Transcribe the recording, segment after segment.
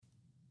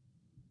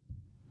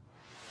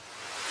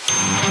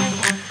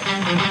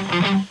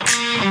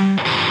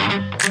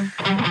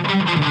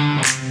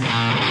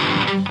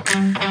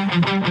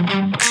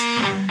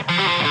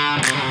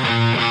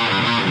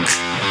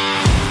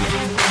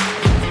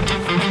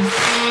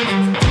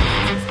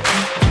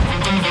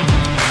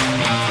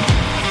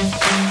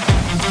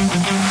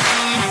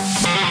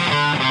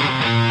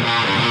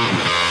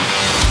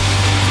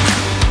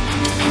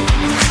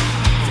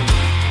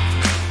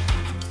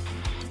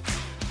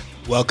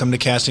Welcome to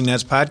Casting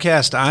Nets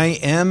Podcast. I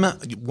am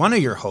one of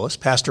your hosts,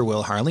 Pastor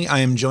Will Harley. I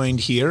am joined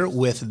here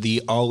with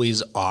the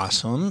always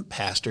awesome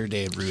Pastor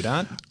Dave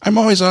Rudott. I'm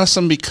always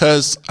awesome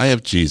because I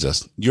have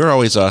Jesus. You're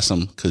always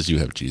awesome because you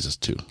have Jesus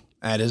too.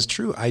 That is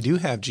true. I do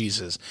have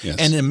Jesus. Yes.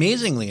 And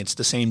amazingly, it's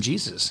the same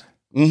Jesus.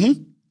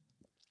 Mm-hmm.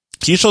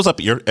 He shows up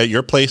at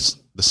your place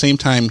the same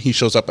time he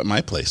shows up at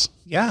my place.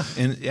 Yeah,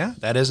 and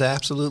that is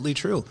absolutely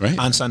true. Right.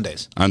 On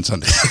Sundays. On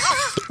Sundays.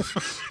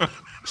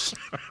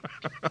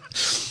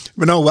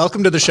 But no,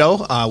 welcome to the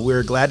show.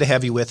 We're glad to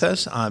have you with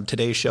us.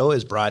 Today's show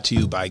is brought to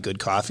you by Good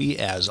Coffee,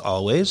 as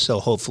always. So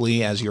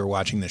hopefully, as you're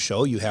watching the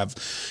show, you have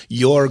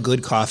your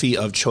good coffee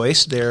of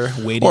choice there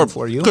waiting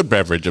for you. Good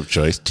beverage of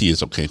choice. Tea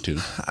is okay too.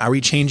 Are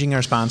we changing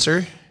our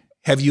sponsor?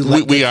 Have you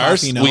let we Good are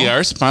Coffee know? We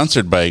are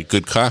sponsored by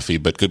Good Coffee,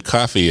 but Good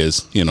Coffee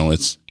is,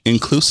 it's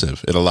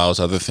inclusive. It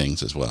allows other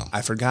things as well.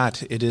 I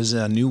forgot. It is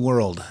a new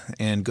world,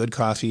 and Good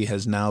Coffee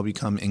has now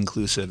become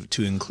inclusive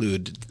to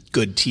include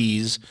good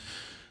teas,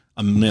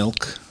 a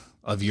milk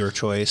of your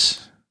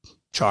choice,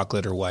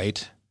 chocolate or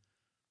white.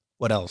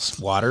 What else?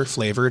 Water,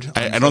 flavored?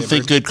 I don't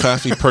think Good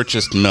Coffee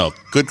purchased milk.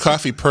 Good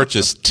Coffee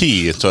purchased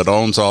tea, so it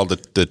owns all the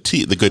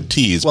tea, the good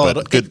teas. Well,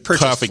 but Good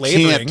Coffee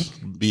flavoring.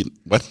 Can't be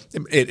what?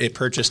 It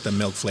purchased the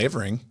milk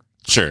flavoring.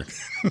 Sure,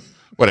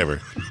 whatever.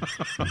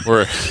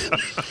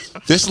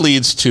 This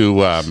leads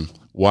to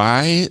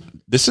why.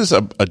 This is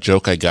a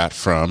joke I got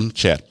from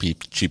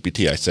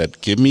ChatGPT. I said,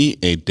 "Give me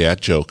a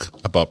dad joke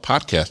about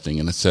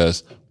podcasting," and it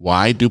says,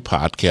 "Why do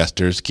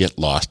podcasters get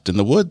lost in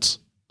the woods?"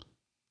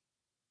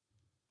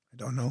 I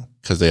don't know.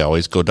 Because they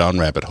always go down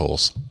rabbit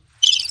holes.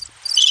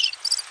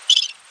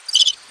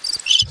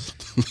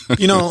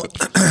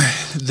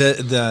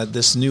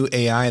 This new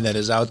AI that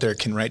is out there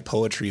can write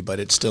poetry, but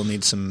it still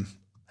needs some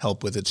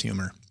help with its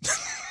humor.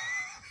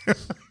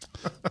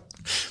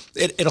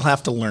 It'll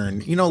have to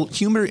learn.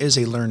 Humor is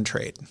a learned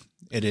trait.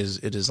 It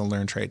is a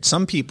learned trait.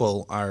 Some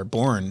people are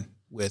born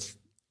with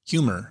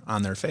humor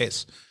on their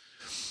face.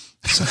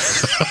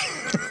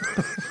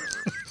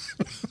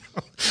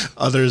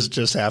 Others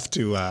just have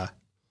to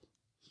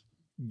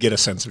get a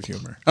sense of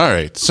humor. All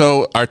right.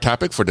 So our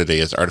topic for today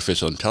is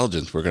artificial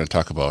intelligence. We're going to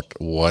talk about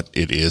what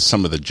it is,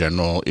 some of the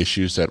general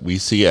issues that we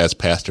see as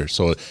pastors.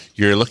 So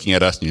you're looking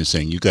at us and you're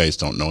saying, you guys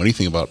don't know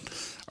anything about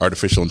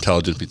artificial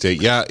intelligence. We say,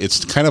 yeah,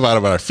 it's kind of out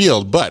of our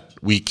field, but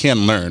we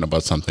can learn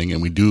about something,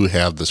 and we do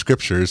have the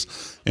scriptures,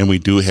 and we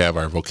do have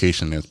our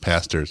vocation as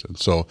pastors. And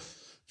so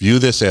view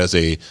this as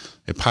a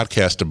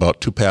podcast about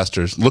two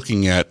pastors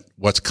looking at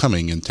what's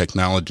coming in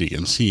technology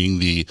and seeing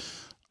the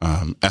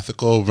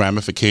ethical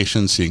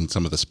ramifications, seeing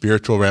some of the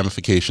spiritual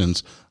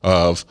ramifications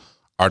of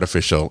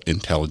artificial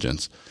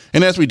intelligence.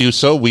 And as we do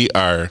so, we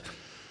are,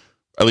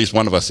 at least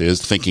one of us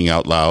is, thinking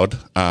out loud.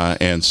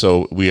 And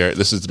so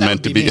this is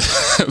meant to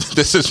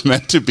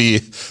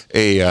be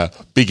a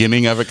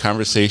beginning of a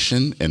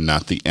conversation and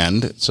not the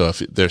end. So if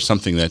there's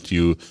something that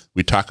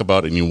we talk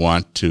about and you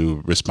want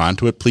to respond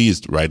to it,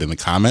 please write in the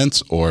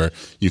comments, or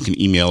you can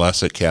email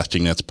us at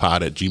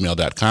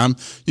castingnetspod@gmail.com.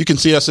 You can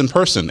see us in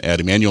person at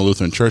Emmanuel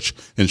Lutheran Church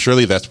in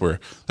Shirley. That's where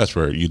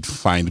you'd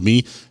find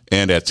me,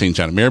 and at St.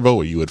 John of Maribel,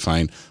 where you would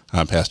find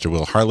Pastor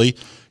Will Harley.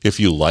 If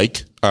you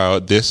like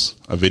this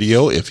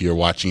video, if you're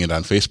watching it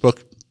on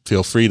Facebook,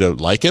 feel free to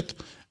like it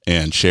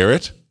and share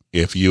it.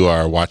 If you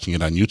are watching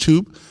it on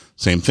YouTube,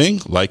 same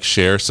thing. Like,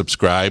 share,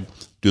 subscribe,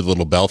 do the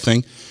little bell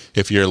thing.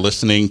 If you're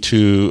listening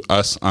to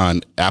us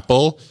on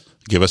Apple,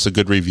 give us a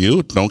good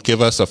review. Don't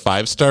give us a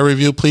 5-star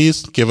review,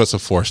 please. Give us a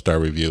 4-star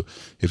review.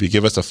 If you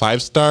give us a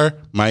 5-star,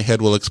 my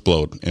head will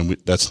explode, and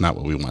that's not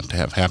what we want to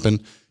have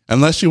happen.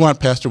 Unless you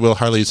want Pastor Will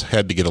Harley's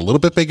head to get a little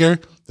bit bigger,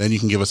 then you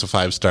can give us a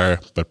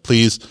 5-star. But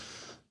please,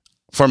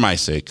 for my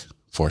sake,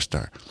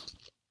 4-star.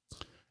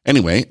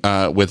 Anyway,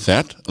 with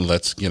that,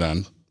 let's get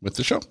on with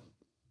the show.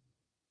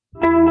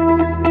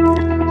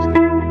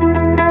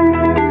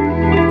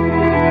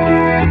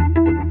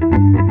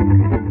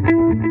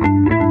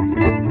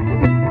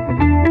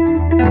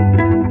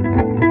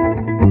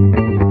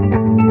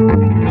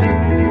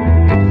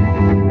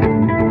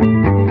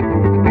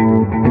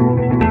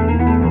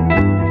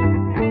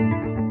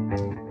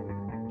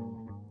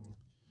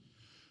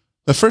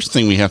 The first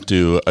thing we have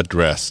to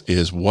address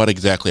is what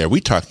exactly are we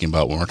talking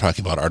about when we're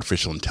talking about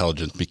artificial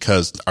intelligence,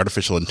 because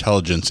artificial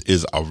intelligence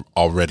is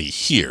already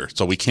here.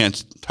 So we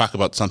can't talk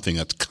about something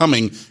that's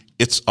coming.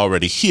 It's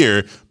already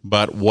here,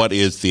 but what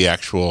is the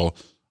actual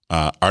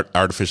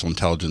artificial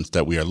intelligence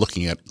that we are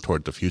looking at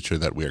toward the future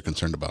that we are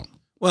concerned about?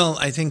 Well,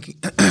 I think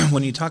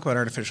when you talk about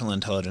artificial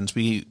intelligence,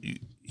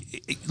 we,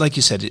 like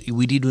you said,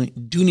 we do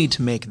need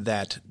to make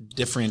that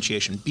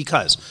differentiation,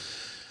 because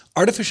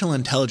artificial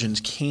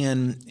intelligence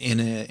can, in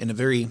a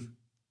very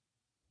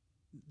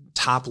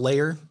top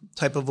layer,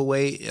 type of a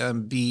way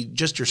be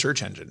just your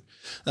search engine.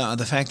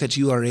 The fact that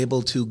you are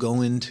able to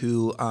go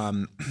into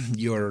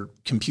your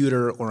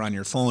computer or on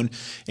your phone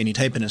and you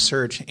type in a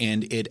search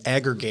and it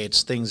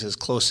aggregates things as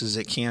close as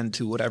it can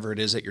to whatever it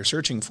is that you're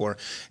searching for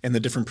and the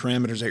different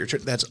parameters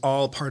that that's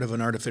all part of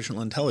an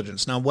artificial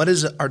intelligence. Now, what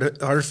is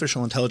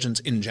artificial intelligence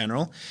in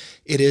general?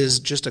 It is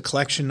just a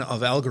collection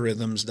of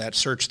algorithms that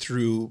search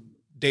through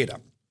data.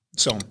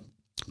 So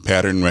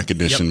pattern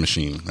recognition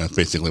machine. That's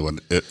basically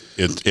what it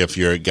if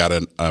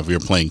you're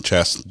playing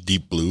chess,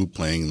 Deep Blue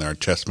playing our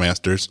chess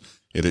masters,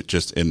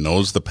 it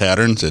knows the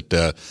patterns. It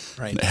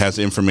has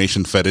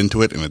information fed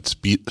into it, and it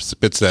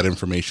spits that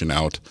information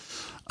out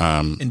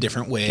in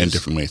different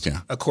ways.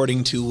 Yeah,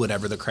 according to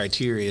whatever the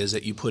criteria is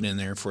that you put in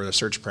there for the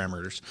search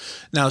parameters.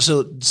 Now,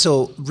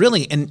 so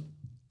really,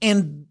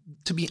 and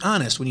to be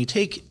honest, when you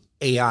take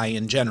AI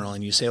in general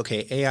and you say,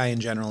 okay, AI in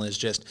general is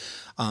just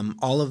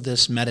all of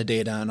this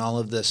metadata and all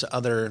of this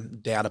other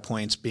data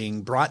points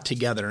being brought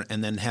together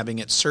and then having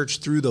it search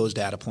through those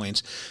data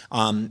points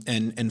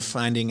and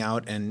finding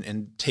out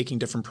and taking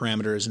different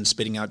parameters and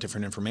spitting out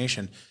different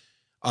information.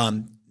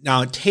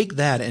 Now take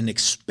that and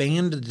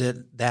expand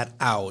that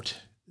out.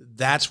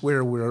 That's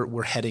where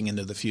we're heading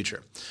into the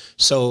future.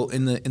 So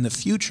in the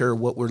future,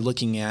 what we're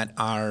looking at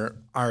are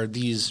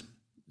these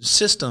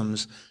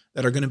systems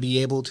that are going to be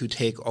able to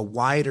take a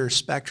wider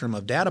spectrum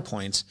of data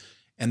points,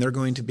 and they're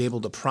going to be able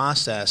to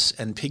process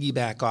and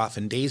piggyback off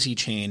and daisy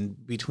chain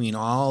between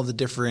all the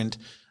different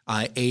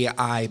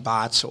AI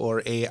bots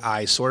or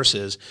AI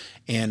sources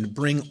and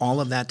bring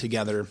all of that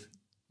together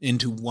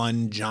into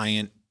one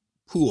giant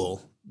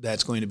pool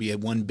that's going to be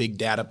one big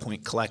data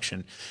point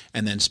collection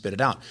and then spit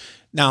it out.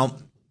 Now,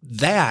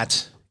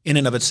 that in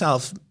and of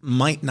itself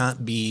might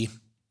not be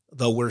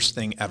the worst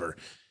thing ever.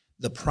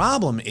 The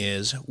problem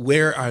is,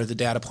 where are the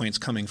data points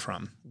coming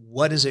from?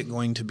 What is it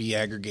going to be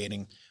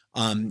aggregating?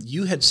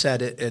 You had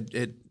said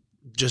it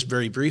just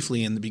very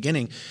briefly in the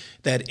beginning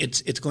that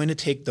it's going to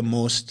take the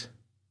most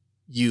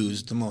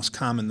used, the most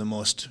common, the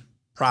most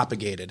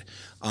propagated.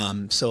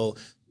 So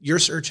your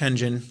search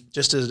engine,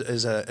 just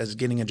as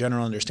getting a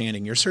general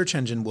understanding, your search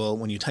engine will,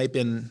 when you type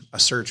in a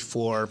search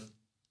for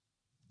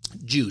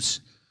juice,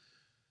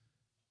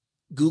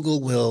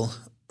 Google will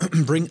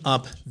bring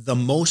up the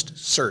most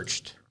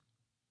searched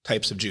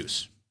types of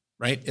juice,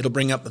 right? It'll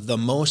bring up the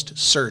most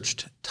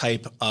searched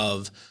type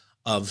of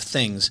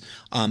things.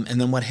 And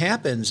then what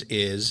happens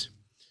is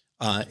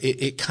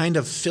it kind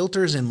of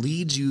filters and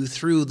leads you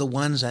through the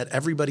ones that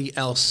everybody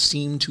else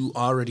seem to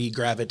already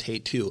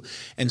gravitate to.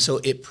 And so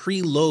it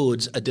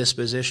preloads a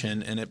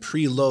disposition and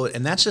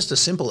and that's just a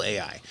simple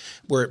AI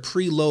where it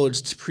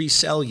preloads to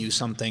pre-sell you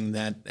something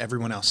that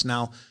everyone else.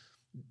 Now,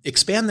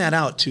 expand that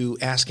out to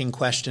asking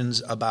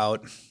questions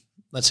about,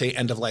 let's say,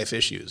 end-of-life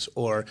issues,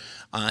 or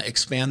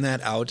expand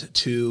that out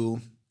to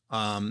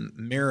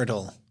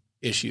marital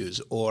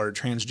issues or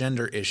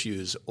transgender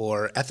issues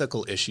or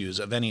ethical issues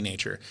of any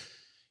nature.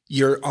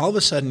 You're all of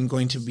a sudden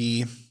going to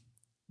be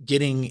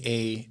getting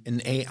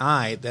an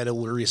AI that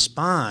will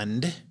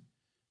respond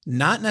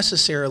not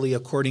necessarily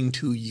according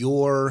to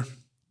your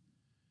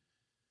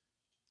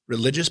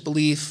religious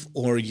belief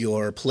or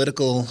your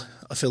political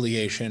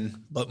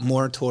affiliation, but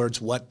more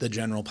towards what the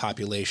general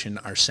population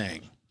are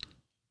saying.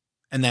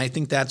 And I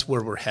think that's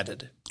where we're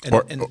headed.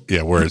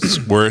 Where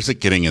is it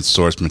getting its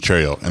source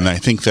material? And I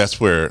think that's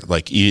where,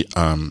 like,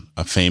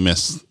 a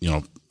famous,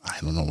 I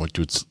don't know what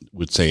you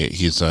would say.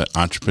 He's an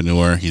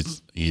entrepreneur.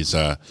 He's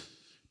a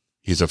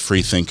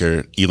free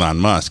thinker. Elon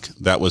Musk.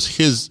 That was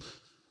his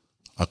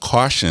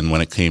caution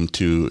when it came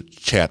to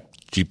Chat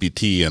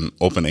GPT and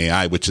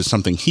OpenAI, which is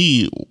something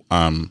he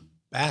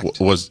backed.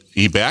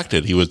 He backed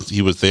it. He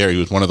was there. He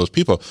was one of those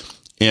people.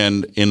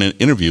 And in an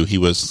interview, he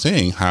was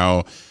saying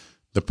how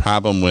the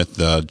problem with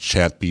the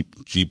Chat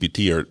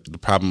GPT, or the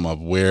problem of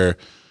where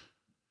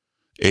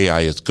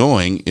AI is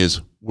going,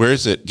 is where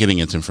is it getting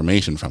its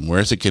information from? Where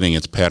is it getting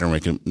its pattern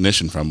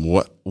recognition from?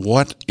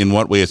 In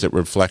what way is it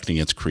reflecting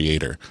its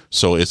creator?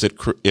 So is it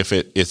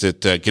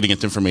getting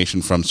its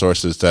information from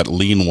sources that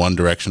lean one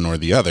direction or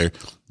the other?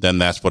 Then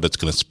that's what it's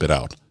going to spit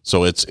out.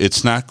 So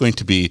it's not going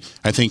to be.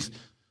 I think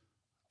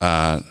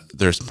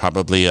there's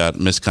probably a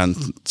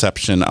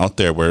misconception out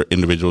there where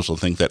individuals will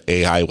think that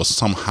AI will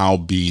somehow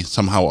be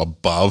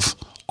above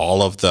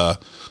all of the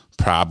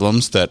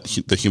problems that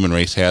the human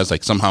race has,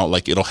 like somehow,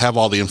 like it'll have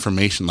all the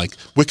information. Like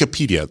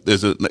Wikipedia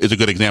is a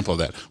good example of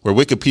that, where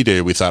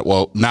Wikipedia, we thought,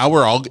 well,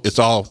 now it's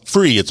all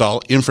free, it's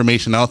all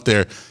information out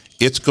there,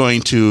 it's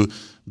going to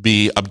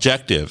be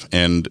objective.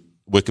 And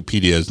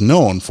Wikipedia is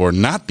known for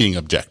not being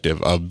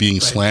objective, of being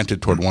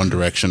slanted toward one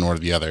direction or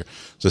the other.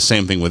 It's the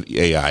same thing with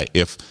AI.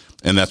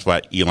 And that's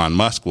why Elon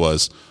Musk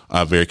was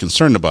very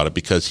concerned about it,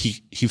 because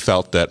he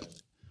felt that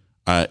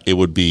it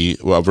would be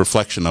a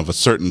reflection of a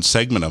certain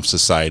segment of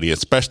society,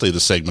 especially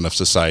the segment of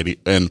society.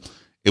 And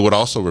it would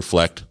also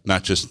reflect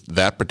not just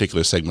that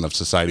particular segment of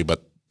society,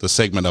 but the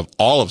segment of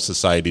all of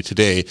society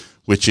today,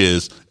 which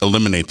is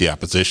eliminate the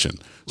opposition.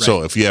 Right.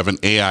 So if you have an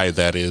AI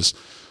that is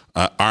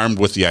armed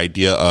with the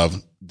idea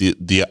of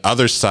the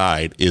other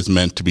side is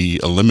meant to be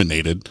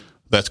eliminated,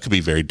 that could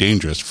be very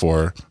dangerous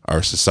for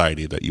our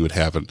society, that you would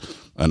have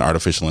an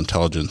artificial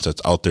intelligence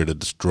that's out there to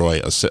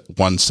destroy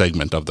one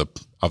segment of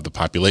the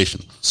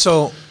population.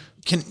 So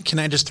can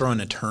I just throw in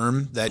a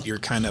term that you're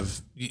kind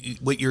of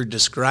what you're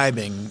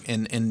describing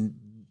and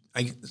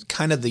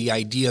kind of the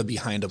idea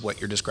behind of what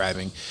you're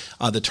describing?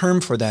 The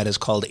term for that is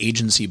called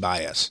agency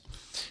bias.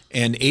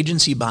 And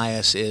agency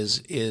bias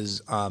is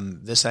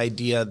this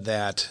idea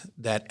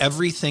that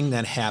everything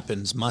that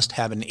happens must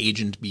have an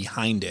agent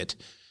behind it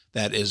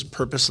that is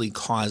purposely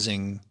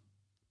causing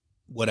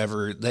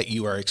whatever that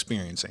you are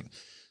experiencing.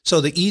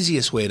 So the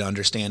easiest way to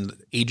understand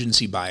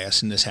agency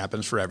bias, and this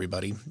happens for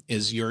everybody,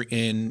 is you're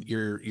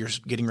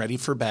getting ready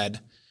for bed,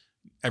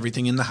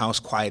 everything in the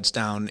house quiets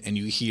down, and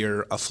you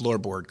hear a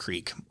floorboard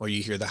creak or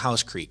you hear the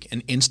house creak,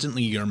 and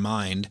instantly your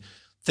mind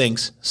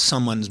thinks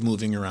someone's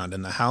moving around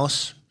in the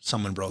house,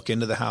 someone broke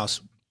into the house.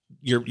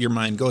 Your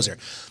mind goes there.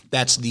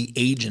 That's the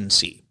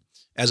agency,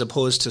 as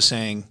opposed to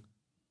saying,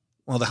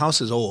 well, the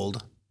house is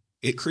old,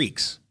 it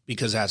creaks,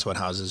 because that's what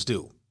houses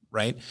do,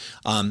 right?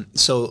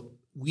 So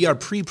we are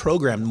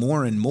pre-programmed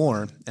more and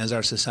more as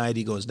our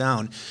society goes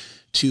down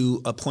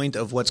to a point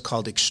of what's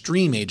called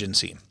extreme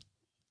agency,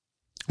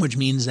 which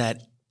means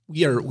that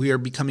we are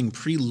becoming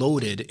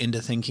preloaded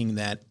into thinking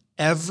that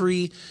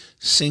every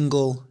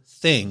single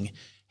thing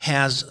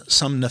has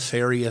some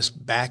nefarious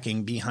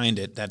backing behind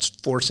it that's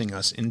forcing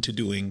us into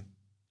doing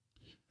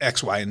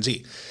X, Y, and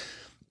Z.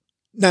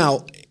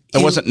 Now,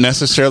 that wasn't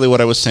necessarily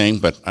what I was saying,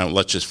 but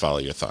let's just follow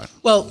your thought.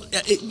 Well,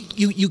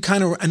 you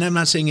kind of, and I'm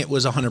not saying it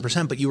was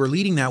 100%, but you were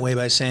leading that way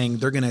by saying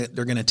they're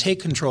gonna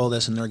take control of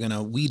this and they're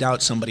gonna weed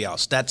out somebody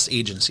else. That's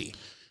agency.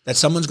 That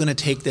someone's going to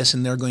take this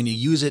and they're going to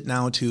use it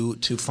now to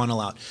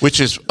funnel out. Which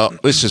is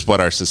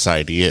what our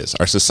society is.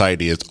 Our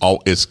society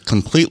is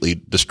completely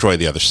destroy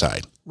the other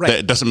side. Right.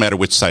 It doesn't matter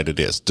which side it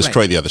is.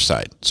 Destroy the other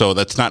side. So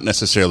that's not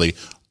necessarily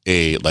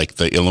like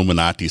the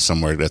Illuminati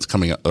somewhere that's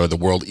coming up, or the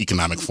World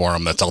Economic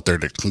Forum that's out there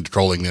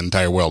controlling the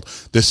entire world.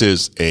 This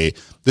is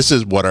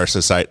what our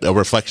society, a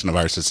reflection of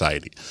our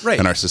society. Right.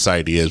 And our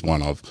society is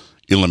one of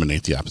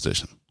eliminate the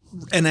opposition.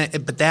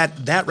 But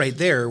that right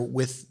there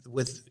with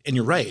and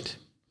you're right.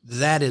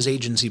 That is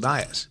agency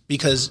bias,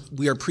 because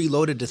we are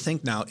preloaded to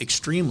think now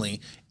extremely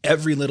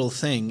every little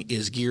thing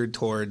is geared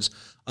towards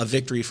a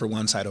victory for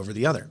one side over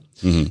the other.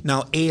 Mm-hmm.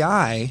 Now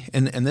AI,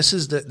 and this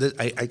is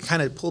I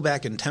kind of pull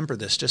back and temper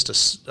this just a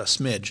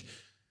smidge.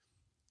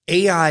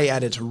 AI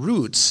at its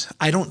roots,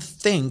 I don't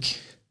think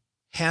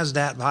has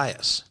that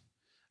bias.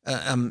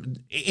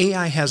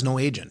 AI has no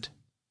agent.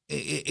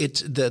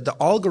 It's the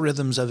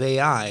algorithms of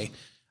AI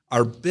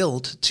are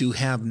built to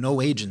have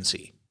no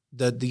agency.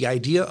 The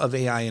idea of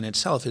AI in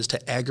itself is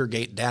to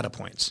aggregate data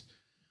points.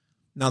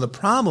 Now, the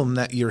problem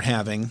that you're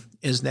having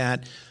is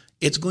that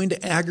it's going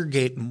to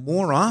aggregate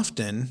more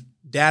often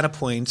data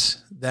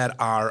points that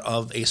are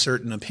of a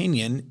certain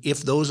opinion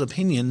if those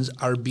opinions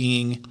are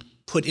being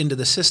put into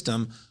the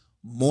system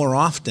more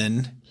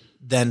often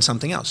than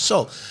something else.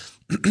 So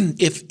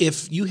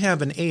if you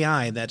have an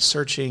AI that's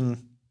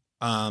searching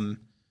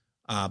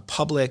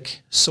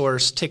public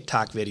source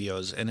TikTok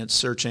videos, and it's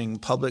searching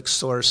public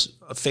source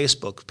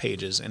Facebook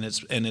pages, and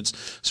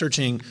it's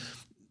searching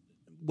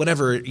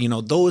whatever,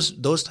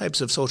 those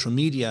types of social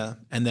media,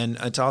 and then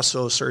it's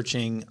also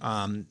searching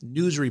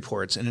news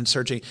reports, and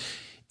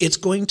it's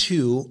going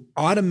to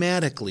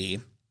automatically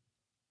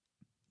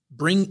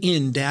bring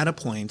in data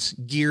points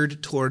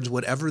geared towards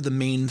whatever the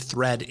main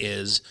thread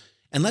is.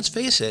 And let's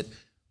face it,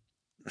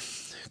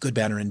 good,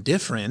 bad, or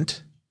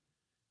indifferent,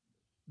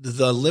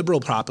 the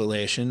liberal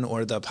population,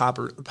 or the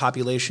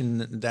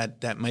population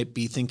that might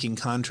be thinking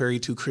contrary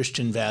to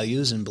Christian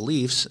values and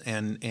beliefs,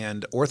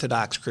 and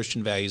orthodox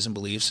Christian values and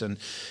beliefs,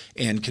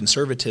 and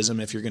conservatism,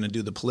 if you're going to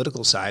do the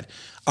political side,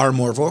 are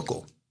more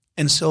vocal.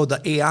 And so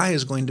the AI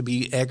is going to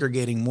be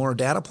aggregating more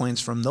data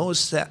points from those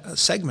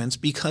segments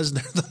because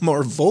they're the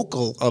more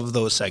vocal of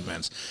those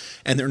segments.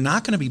 And they're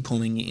not going to be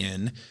pulling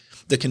in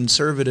the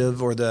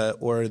conservative or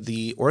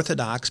the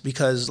orthodox,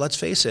 because let's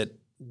face it,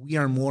 we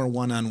are more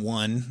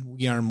one-on-one.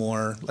 We are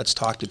more let's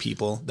talk to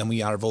people than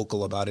we are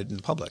vocal about it in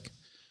public,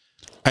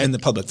 in the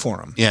public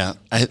forum. Yeah.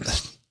 I'm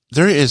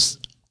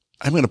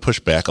going to push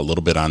back a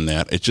little bit on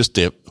that. It's just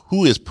that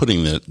who is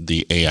putting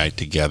the AI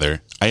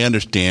together? I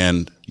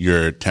understand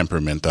your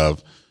temperament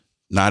of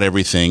not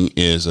everything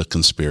is a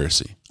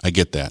conspiracy. I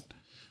get that.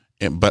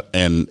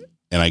 And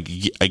I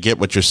get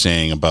what you're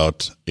saying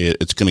about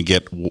it's going to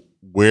get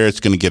where it's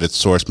going to get its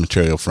source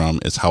material from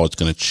is how it's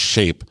going to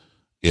shape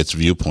its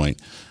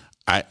viewpoint.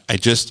 I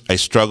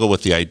struggle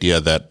with the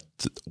idea that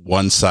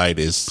one side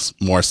is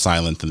more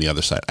silent than the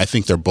other side. I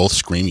think they're both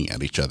screaming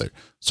at each other.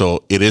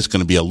 So it is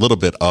going to be a little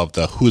bit of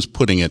the who's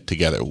putting it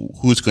together,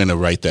 who's going to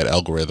write that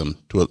algorithm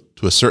to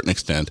a certain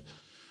extent.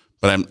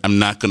 But I'm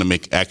not going to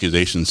make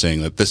accusations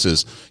saying that this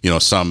is,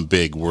 some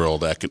big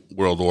world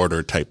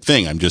order type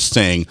thing. I'm just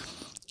saying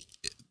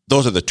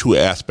those are the two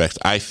aspects,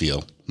 I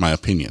feel, my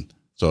opinion.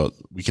 So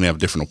we can have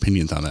different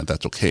opinions on that.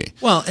 That's okay.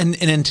 Well, and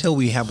until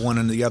we have one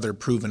and the other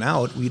proven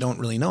out, we don't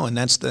really know. And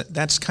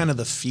that's kind of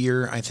the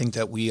fear I think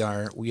that we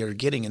are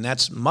getting, and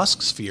that's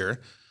Musk's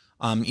fear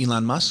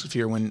Elon Musk's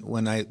fear when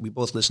we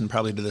both listened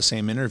probably to the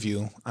same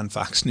interview on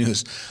Fox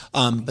News,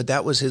 but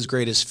that was his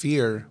greatest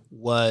fear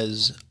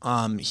was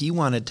he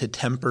wanted to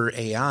temper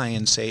AI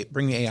and say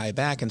bring the AI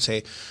back and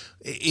say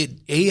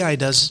AI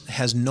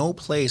has no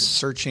place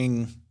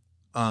searching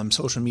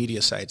social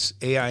media sites.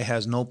 AI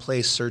has no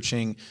place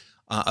searching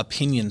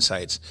opinion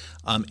sites.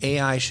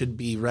 AI should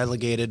be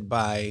relegated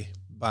by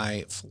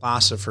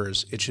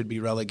philosophers. It should be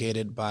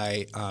relegated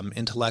by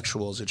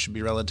intellectuals. It should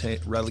be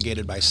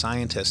relegated by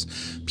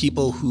scientists,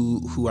 people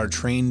who are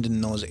trained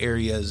in those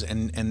areas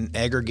and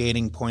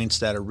aggregating points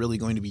that are really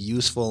going to be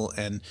useful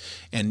and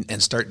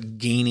start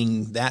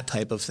gaining that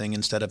type of thing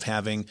instead of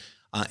having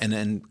and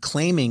then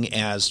claiming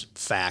as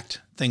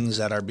fact things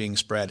that are being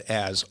spread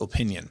as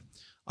opinion.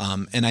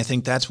 And I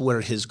think that's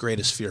where his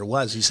greatest fear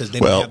was. He says they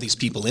don't have these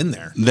people in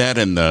there. That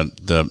and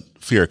the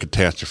fear of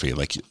catastrophe,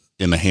 like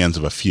in the hands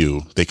of a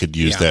few, they could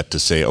use that to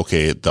say,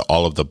 okay,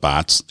 all of the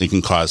bots, they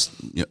can cause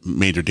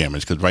major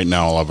damage. Because right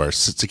now all of our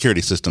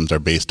security systems are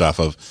based off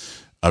of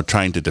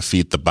trying to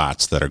defeat the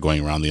bots that are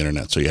going around the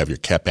internet. So you have your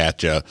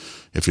CAPTCHA.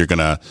 If you're going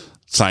to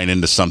sign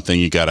into something,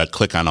 you got to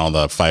click on all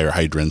the fire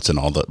hydrants and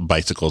all the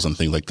bicycles and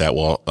things like that.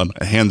 Well, in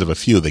the hands of a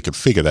few, they could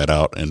figure that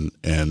out and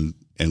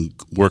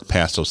work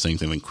past those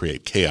things and then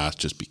create chaos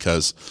just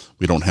because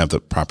we don't have the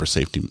proper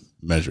safety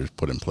measures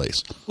put in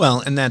place.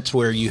 Well, and that's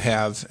where you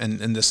have,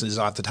 and this is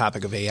off the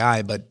topic of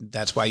AI, but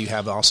that's why you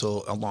have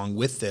also, along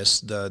with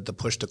this, the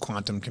push to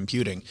quantum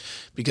computing,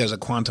 because a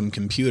quantum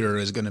computer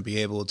is going to be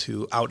able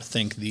to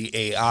outthink the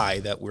AI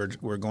that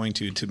we're going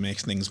to make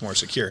things more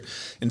secure.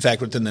 In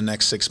fact, within the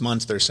next 6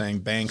 months, they're saying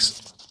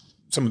banks,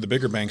 some of the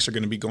bigger banks are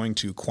going to be going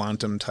to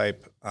quantum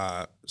type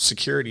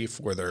security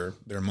for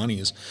their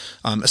monies.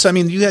 So I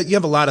mean, you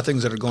have a lot of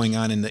things that are going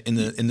on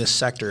in this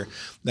sector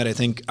that I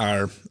think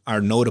are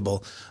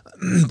notable.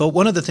 But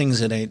one of the things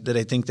that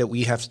I think that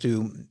we have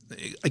to,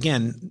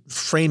 again,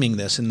 framing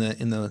this in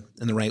the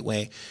right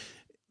way.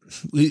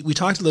 We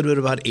talked a little bit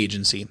about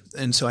agency,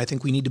 and so I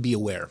think we need to be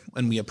aware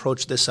when we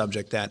approach this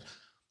subject that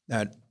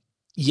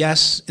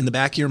yes, in the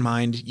back of your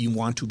mind, you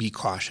want to be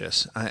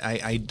cautious.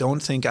 I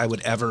don't think I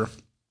would ever.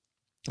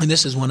 And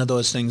this is one of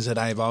those things that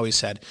I've always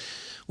said,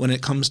 when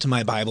it comes to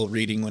my Bible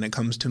reading, when it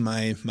comes to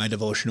my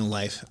devotional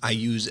life, I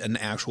use an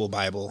actual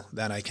Bible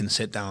that I can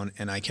sit down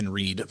and I can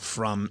read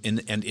from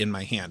in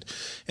my hand.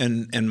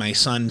 And my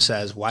son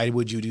says, "Why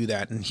would you do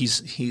that?" And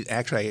he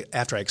actually,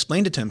 after I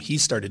explained it to him, he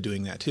started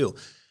doing that too.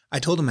 I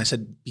told him, I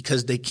said,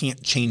 because they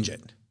can't change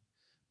it.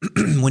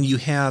 When you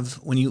have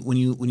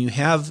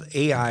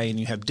AI and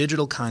you have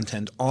digital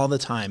content all the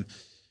time,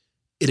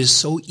 it is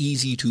so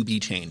easy to be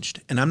changed.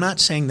 And I'm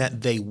not saying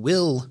that they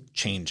will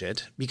change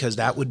it, because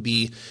that would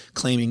be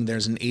claiming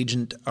there's an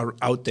agent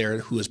out there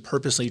who is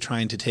purposely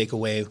trying to take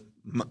away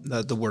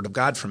the word of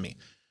God from me.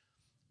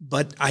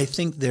 But I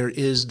think there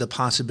is the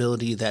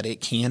possibility that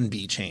it can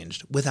be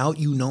changed without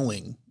you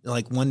knowing.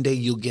 Like one day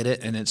you'll get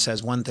it and it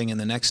says one thing, and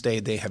the next day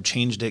they have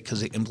changed it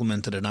because they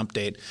implemented an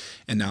update.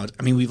 And now,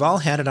 I mean, we've all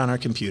had it on our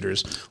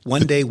computers.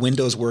 One day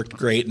Windows worked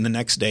great, and the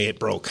next day it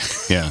broke.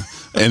 Yeah.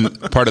 And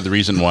part of the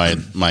reason why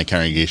my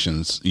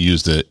congregations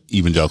use the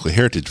Evangelical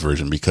Heritage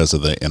Version, because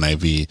of the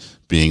NIV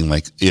being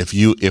like,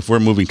 if we're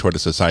moving toward a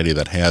society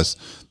that has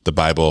the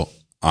Bible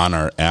on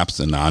our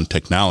apps and on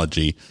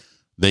technology,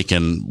 they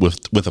can,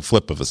 with a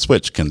flip of a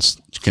switch,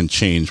 can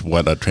change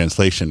what a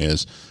translation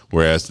is,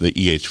 whereas the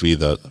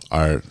EHV,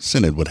 our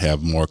synod, would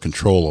have more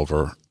control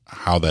over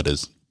how that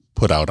is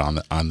put out on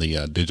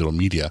the digital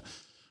media.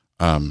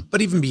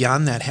 But even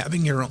beyond that,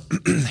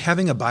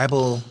 having a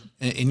Bible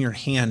in your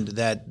hand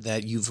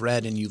that you've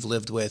read and you've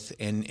lived with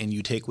and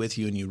you take with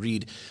you and you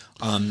read,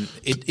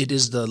 it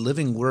is the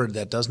living word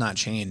that does not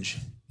change.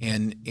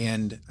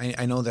 And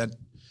I know that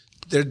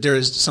there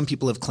is, some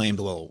people have claimed,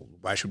 well,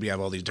 why should we have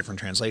all these different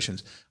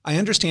translations? I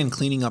understand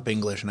cleaning up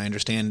English, and I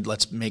understand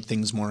let's make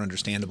things more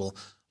understandable.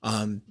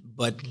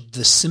 But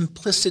the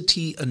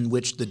simplicity in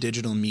which the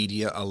digital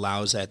media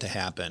allows that to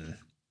happen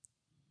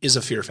is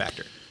a fear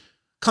factor.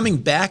 Coming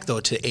back, though,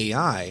 to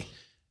AI,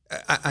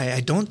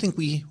 I don't think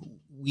we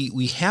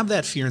have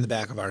that fear in the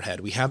back of our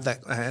head. We have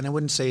that, and I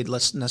wouldn't say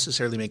let's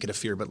necessarily make it a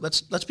fear, but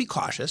let's be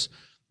cautious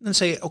and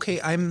say,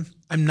 okay, I'm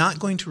not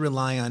going to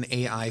rely on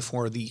AI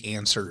for the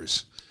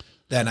answers.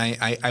 Then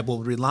I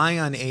will rely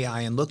on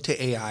AI and look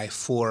to AI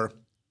for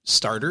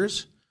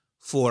starters,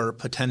 for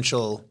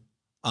potential.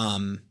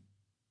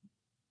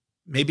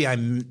 Maybe I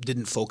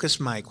didn't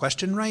focus my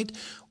question right,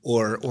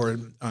 or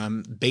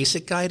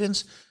basic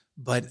guidance.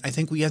 But I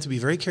think we have to be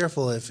very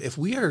careful if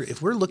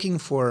we're looking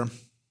for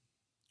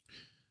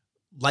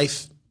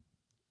life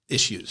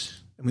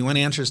issues and we want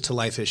answers to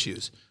life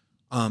issues.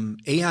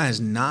 AI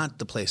is not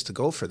the place to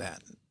go for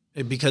that,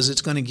 because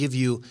it's going to give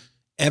you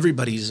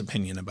everybody's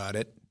opinion about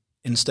it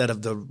instead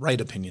of the right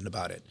opinion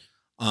about it.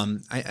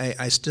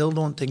 I still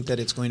don't think that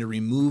it's going to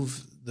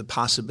remove the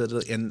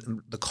possibility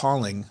and the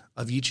calling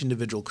of each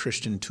individual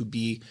Christian to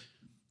be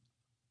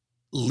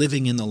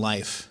living in the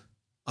life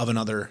of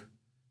another,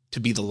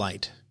 to be the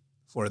light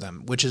for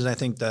them, which is, I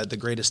think, the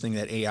greatest thing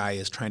that AI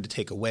is trying to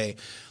take away,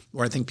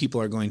 or I think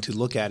people are going to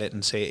look at it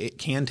and say it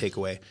can take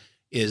away,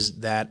 is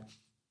that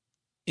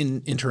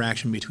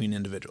interaction between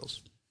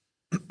individuals.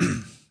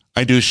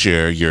 I do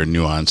share your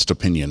nuanced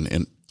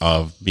opinion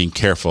of being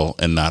careful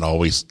and not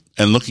always,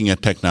 and looking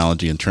at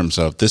technology in terms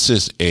of this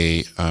is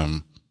a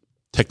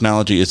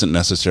technology isn't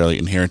necessarily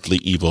inherently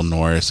evil,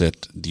 nor is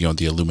it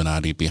the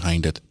Illuminati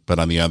behind it. But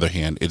on the other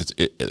hand,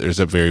 there's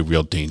a very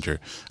real danger.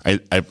 I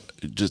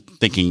just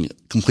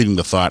completing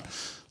the thought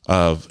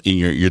of in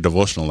your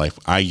devotional life.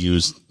 I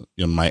use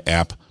my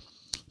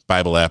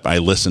Bible app. I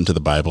listen to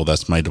the Bible.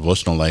 That's my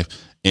devotional life,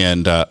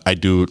 and I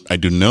do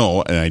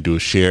know, and I do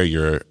share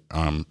your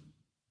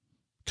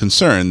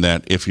concern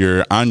that if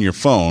you're on your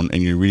phone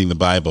and you're reading the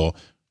Bible,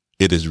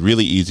 it is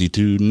really easy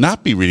to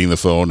not be reading the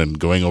phone and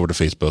going over to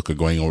Facebook or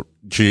going over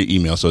to your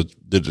email. So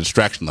the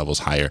distraction level is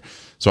higher.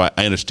 So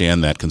I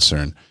understand that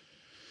concern.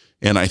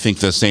 And I think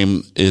the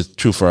same is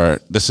true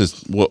for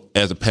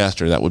as a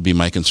pastor, that would be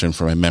my concern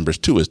for my members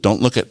too, is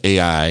don't look at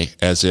AI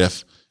as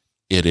if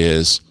it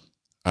is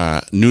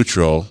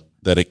neutral,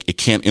 that it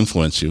can't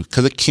influence you,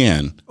 because it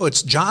can. Oh,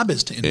 its job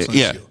is to influence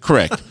you. Yeah,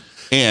 correct.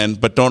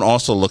 But don't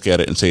also look at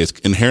it and say it's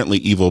inherently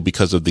evil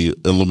because of the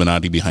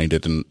Illuminati behind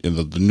it and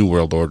the New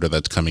World Order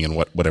that's coming and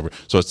whatever.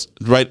 So it's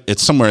right.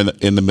 It's somewhere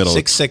in the middle.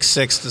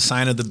 666, the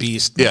sign of the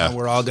beast. Yeah,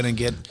 we're all going to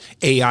get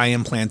AI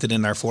implanted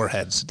in our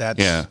foreheads.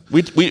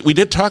 We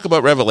did talk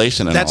about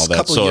Revelation and all that.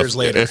 That's a couple years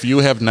later. If you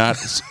have not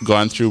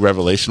gone through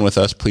Revelation with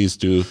us, please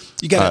do.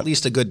 You got at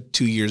least a good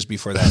 2 years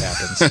before that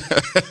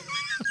happens.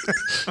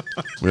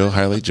 Real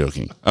highly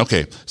joking.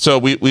 Okay, so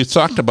we've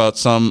talked about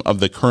some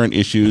of the current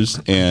issues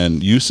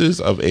and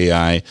uses of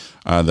AI,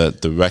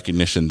 the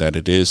recognition that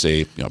it is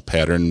a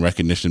pattern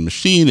recognition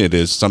machine. It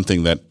is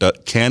something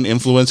that can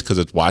influence because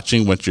it's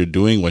watching what you're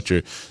doing, that's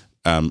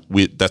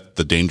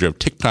the danger of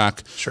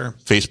TikTok, sure,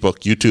 Facebook,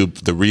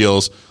 YouTube, the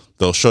Reels.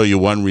 They'll show you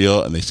one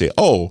reel and they say,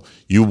 "Oh,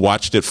 you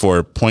watched it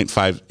for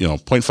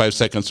 0.5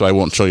 seconds, so I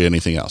won't show you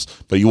anything else.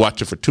 But you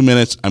watched it for 2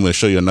 minutes. I'm going to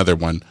show you another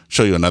one,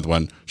 show you another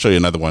one, show you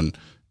another one."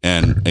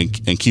 And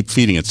keep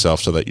feeding itself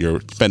so that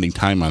you're spending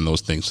time on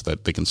those things so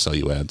that they can sell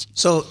you ads.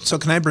 So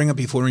can I bring up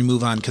before we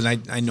move on, because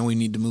I know we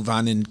need to move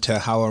on into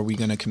how are we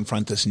going to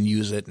confront this and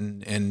use it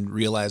and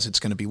realize it's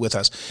going to be with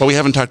us. But we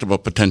haven't talked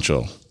about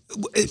potential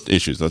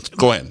issues. Let's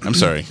go ahead. I'm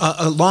sorry.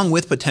 Along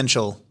with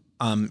potential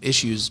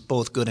issues,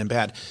 both good and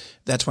bad.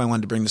 That's why I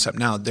wanted to bring this up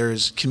now.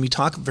 Can we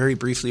talk very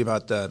briefly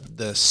about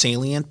the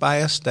salient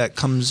bias that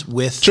comes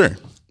with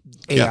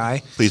AI? Yeah,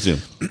 please do.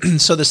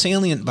 So the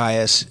salient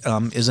bias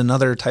is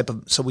another type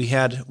of. So we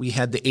had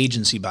the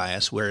agency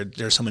bias where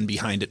there's someone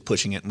behind it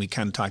pushing it, and we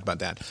kind of talked about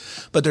that.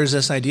 But there's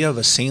this idea of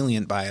a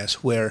salient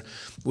bias where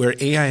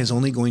AI is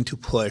only going to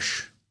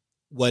push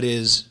what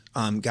is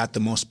got the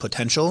most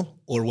potential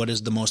or what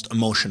is the most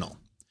emotional,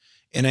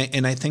 and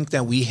I think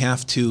that we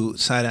have to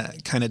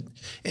kind of,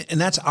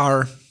 and that's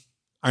our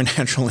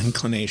natural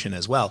inclination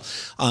as well.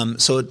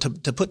 So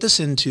to put this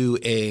into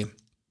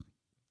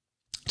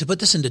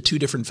two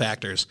different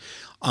factors,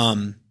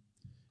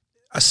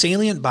 a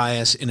salient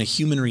bias in a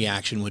human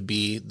reaction would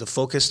be the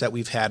focus that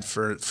we've had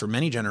for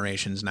many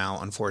generations now,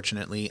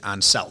 unfortunately,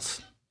 on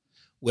self,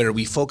 where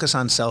we focus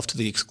on self to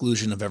the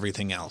exclusion of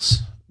everything else,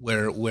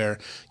 where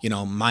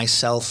my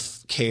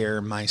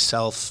self-care, my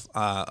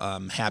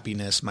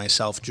self-happiness, my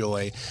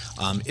self-joy,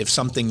 if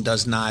something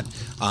does not,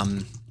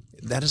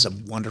 that is a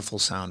wonderful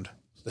sound,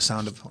 the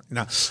sound of,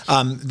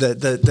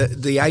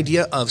 the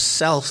idea of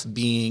self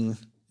being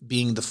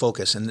the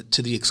focus and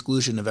to the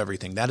exclusion of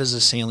everything. That is a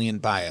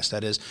salient bias.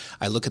 That is,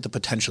 I look at the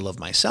potential of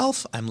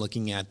myself. I'm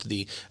looking at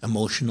the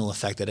emotional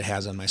effect that it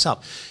has on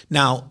myself.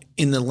 Now,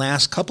 in the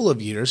last couple of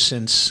years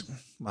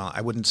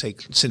I wouldn't say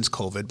since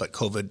COVID, but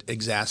COVID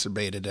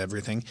exacerbated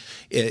everything.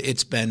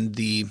 It's been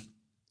the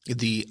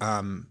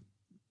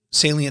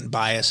salient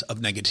bias of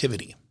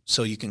negativity.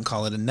 So you can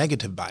call it a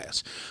negative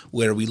bias,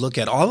 where we look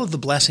at all of the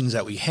blessings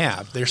that we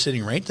have. They're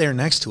sitting right there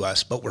next to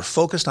us, but we're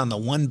focused on the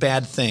one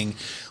bad thing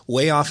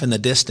way off in the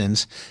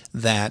distance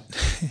that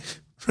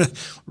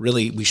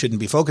really we shouldn't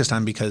be focused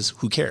on, because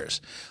who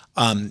cares?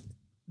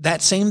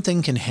 That same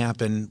thing can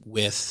happen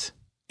with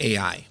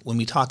AI. When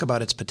we talk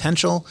about its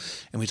potential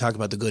and we talk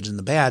about the goods and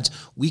the bads,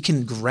 we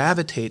can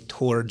gravitate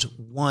towards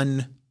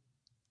one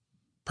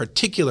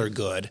particular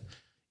good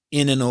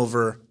in and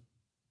over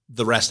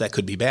the rest that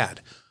could be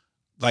bad.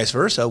 Vice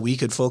versa, we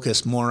could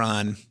focus more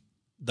on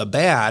the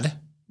bad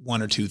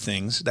one or two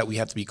things that we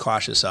have to be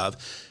cautious of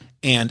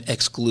and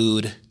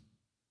exclude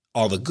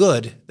all the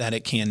good that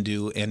it can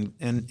do and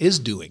is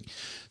doing.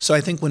 So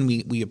I think when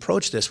we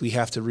approach this, we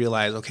have to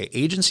realize, okay,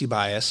 agency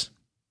bias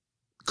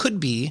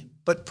could be,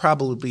 but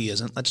probably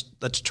isn't.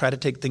 Let's try to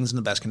take things in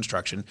the best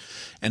construction.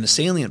 And a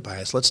salient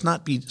bias, let's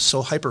not be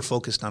so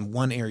hyper-focused on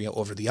one area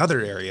over the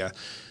other area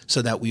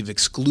so that we've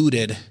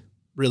excluded,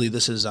 really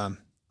this is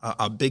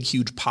a big,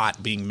 huge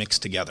pot being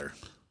mixed together.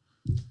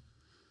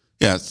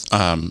 Yes,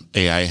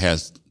 AI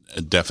has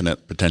a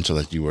definite potential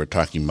that you were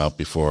talking about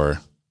before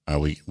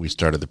we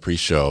started the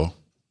pre-show.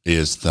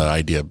 is the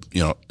idea,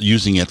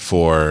 using it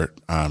for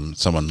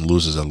someone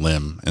loses a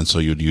limb, and so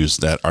you'd use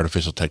that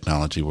artificial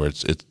technology where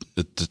it's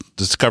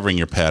discovering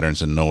your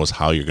patterns and knows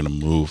how you're going to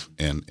move,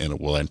 and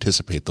it will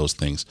anticipate those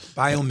things.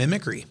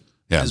 Biomimicry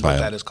is what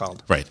that is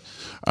called. Right.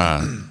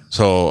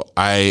 So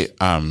I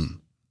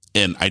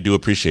and I do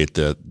appreciate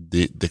the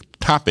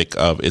topic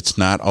of it's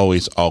not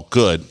always all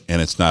good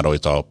and it's not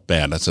always all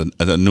bad. That's a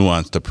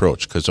nuanced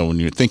approach, because when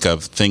you think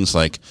of things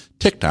like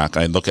TikTok,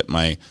 I look at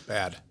my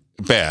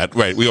bad,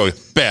 right? We always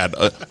bad,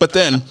 but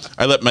then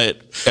I let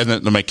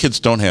my kids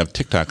don't have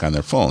TikTok on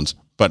their phones,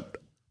 but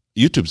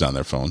YouTube's on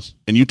their phones,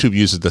 and YouTube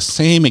uses the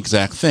same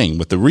exact thing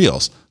with the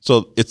reels.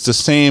 So it's the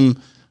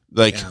same,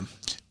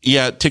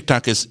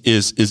 TikTok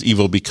is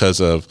evil because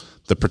of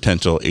the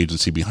potential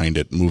agency behind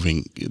it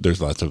moving.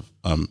 There's lots of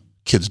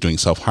kids doing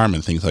self-harm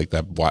and things like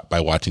that by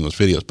watching those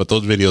videos, but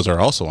those videos are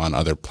also on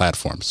other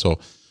platforms. So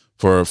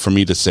for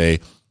me to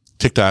say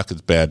TikTok is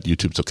bad,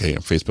 YouTube's okay,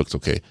 and Facebook's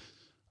okay.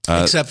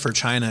 Except for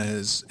China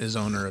is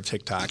owner of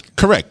TikTok.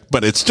 Correct,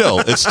 but it's still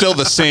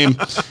the same.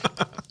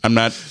 I'm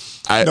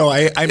just,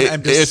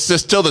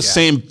 it's still the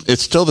same.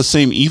 It's still the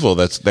same evil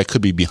that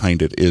could be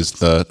behind it. Is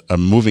the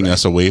moving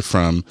us away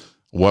from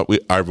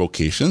our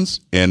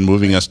vocations and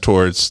moving us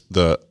towards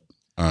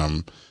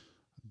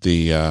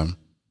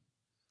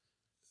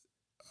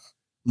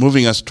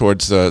moving us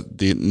towards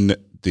the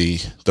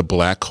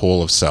black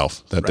hole of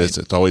self.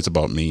 It's always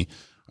about me.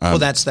 Well,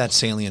 that's that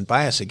salient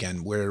bias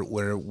again, where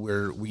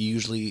we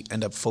usually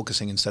end up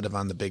focusing, instead of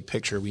on the big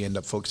picture, we end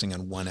up focusing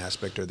on one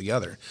aspect or the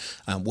other.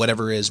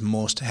 Whatever has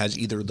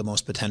either the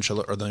most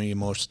potential or the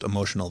most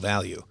emotional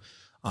value,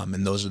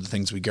 and those are the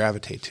things we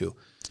gravitate to.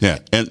 Yeah,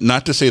 and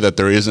not to say that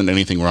there isn't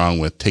anything wrong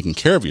with taking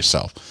care of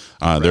yourself.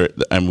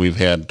 And we've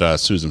had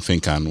Susan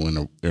Fink on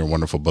in a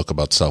wonderful book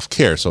about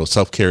self-care. So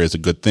self-care is a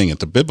good thing;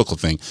 it's a biblical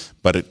thing,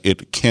 but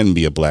it can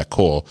be a black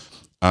hole.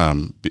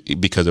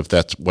 Because if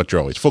that's what you're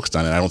always focused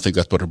on, and I don't think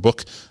that's what her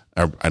book,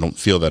 I don't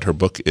feel that her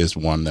book is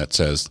one that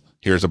says,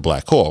 here's a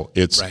black hole.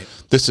 It's,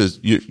 This is,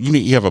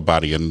 you have a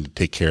body and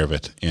take care of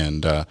it.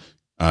 And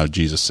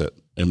Jesus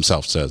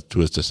himself says to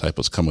his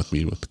disciples, come with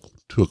me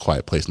to a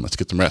quiet place and let's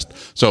get some rest.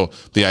 So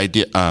the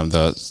idea,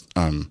 I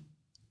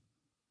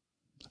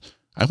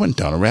went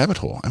down a rabbit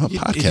hole. I'm a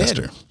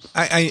podcaster.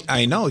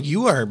 I know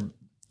you are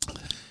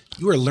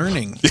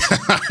learning.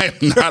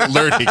 I'm not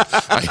learning.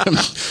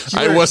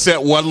 I was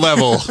at one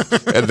level,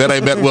 and then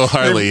I met Will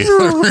Harley.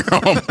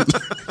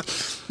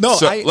 No,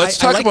 so let's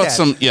talk about that.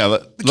 some. Yeah,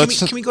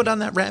 can we go down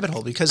that rabbit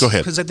hole? Because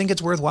I think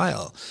it's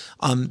worthwhile.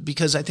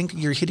 Because I think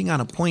you're hitting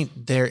on a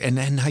point there, and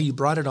how you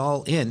brought it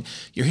all in.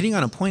 You're hitting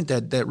on a point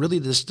that really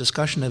this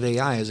discussion of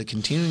AI is a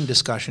continuing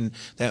discussion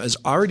that is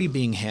already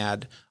being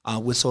had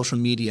with social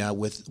media,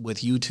 with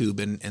YouTube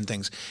and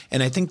things.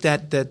 And I think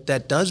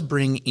that does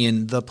bring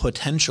in the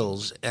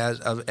potentials as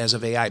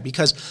of AI,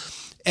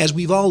 because as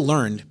we've all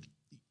learned,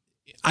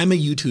 I'm a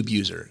YouTube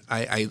user.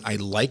 I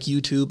like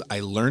YouTube. I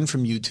learn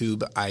from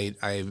YouTube. I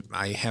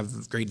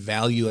have great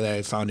value that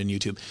I found in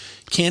YouTube.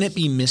 Can it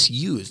be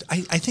misused?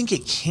 I think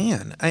it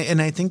can.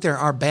 And I think there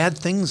are bad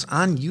things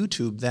on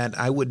YouTube that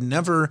I would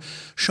never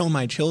show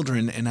my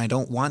children, and I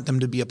don't want them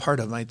to be a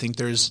part of. I think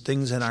there's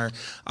things that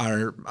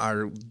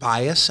are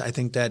bias. I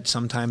think that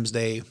sometimes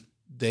they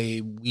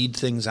weed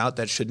things out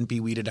that shouldn't be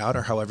weeded out,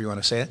 or however you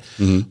want to say it.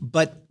 Mm-hmm.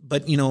 But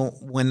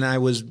when I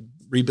was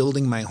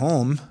rebuilding my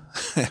home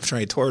after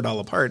I tore it all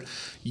apart,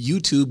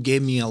 YouTube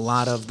gave me a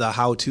lot of the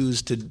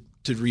how-tos to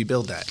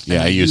rebuild that.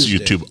 Yeah, I use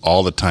YouTube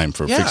all the time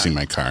for fixing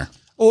my car.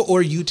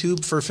 Or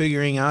YouTube for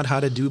figuring out how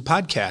to do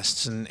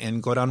podcasts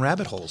and go down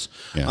rabbit holes.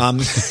 Yeah.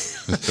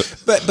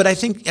 But I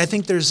think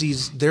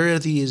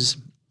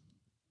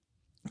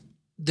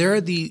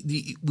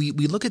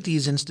we look at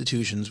these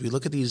institutions, we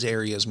look at these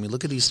areas, and we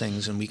look at these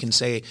things, and we can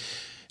say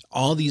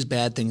all these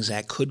bad things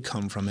that could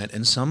come from it,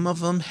 and some of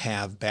them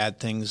have bad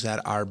things that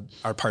are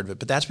part of it.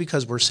 But that's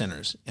because we're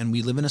sinners, and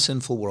we live in a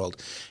sinful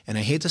world. And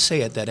I hate to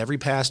say it, that every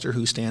pastor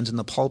who stands in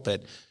the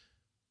pulpit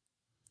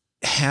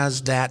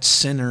has that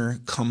sinner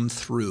come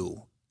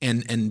through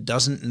and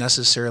doesn't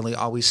necessarily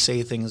always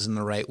say things in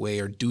the right way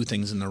or do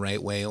things in the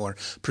right way or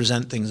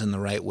present things in the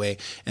right way,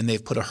 and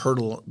they've put a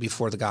hurdle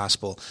before the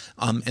gospel.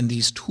 And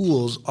these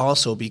tools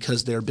also,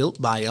 because they're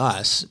built by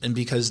us and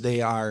because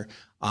they are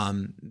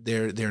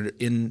they're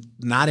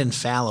not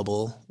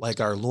infallible like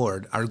our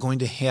Lord, are going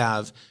to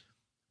have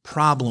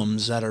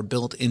problems that are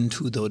built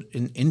into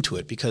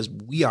it because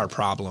we are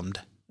problemed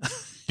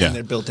and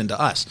they're built into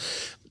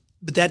us.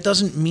 But that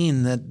doesn't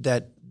mean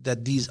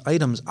that these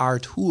items are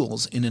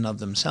tools in and of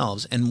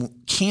themselves and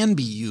can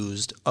be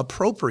used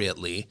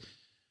appropriately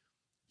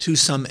to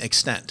some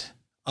extent.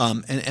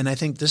 And I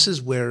think this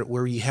is where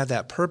we have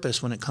that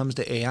purpose when it comes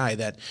to AI,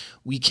 that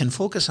we can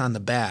focus on the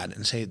bad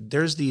and say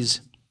there's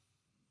these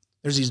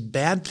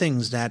bad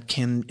things that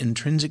can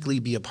intrinsically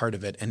be a part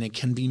of it, and it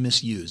can be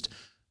misused.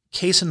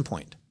 Case in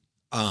point,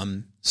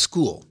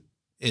 school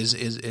is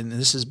and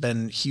this has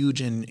been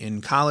huge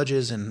in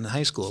colleges and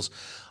high schools,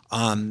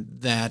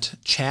 that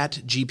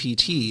Chat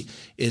GPT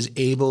is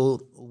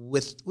able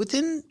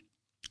within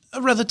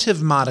a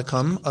relative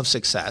modicum of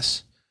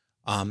success.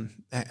 I'm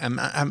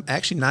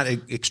actually not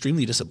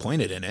extremely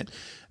disappointed in it.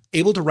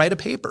 Able to write a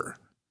paper.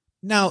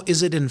 Now,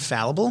 is it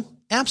infallible?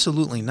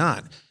 Absolutely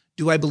not.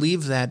 Do I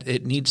believe that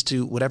it needs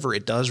to, whatever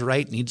it does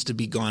right, needs to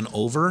be gone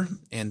over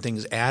and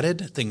things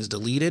added, things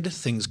deleted,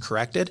 things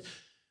corrected?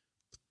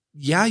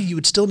 Yeah, you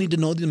would still need to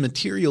know the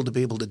material to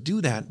be able to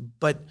do that,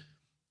 but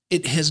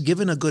it has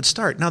given a good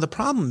start. Now, the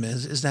problem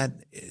is that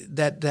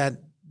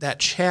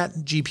Chat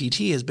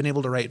GPT has been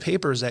able to write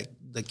papers that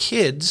the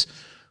kids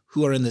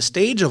who are in the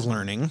stage of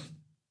learning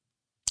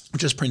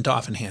just print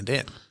off and hand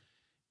in.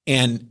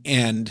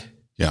 And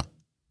yeah,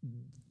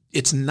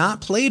 it's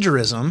not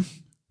plagiarism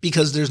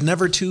because there's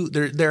never two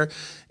there.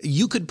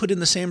 You could put in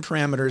the same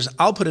parameters.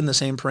 I'll put in the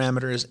same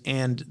parameters,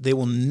 and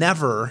they'll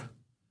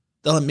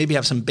maybe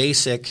have some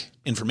basic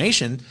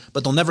information,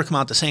 but they'll never come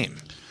out the same.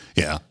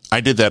 Yeah,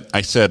 I did that.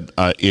 I said,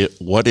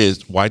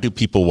 why do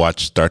people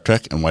watch Star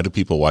Trek and why do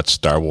people watch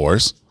Star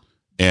Wars?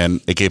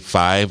 And it gave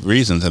 5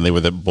 reasons, and they were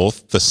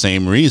both the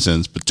same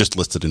reasons, but just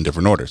listed in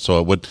different order. So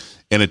it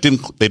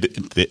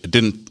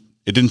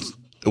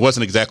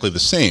wasn't exactly the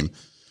same,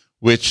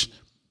 which,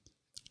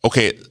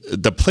 okay,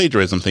 the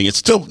plagiarism thing, it's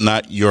still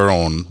not your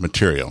own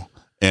material.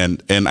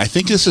 And I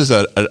think this is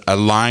a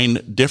line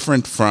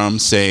different from,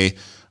 say,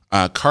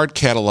 card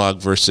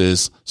catalog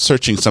versus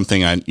searching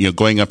something on,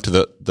 going up to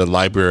the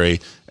library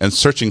and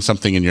searching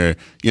something in your,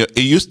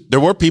 there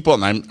were people,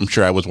 and I'm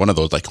sure I was one of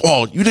those, like,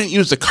 oh, you didn't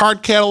use the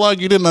card catalog,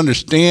 you didn't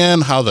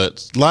understand how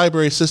the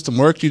library system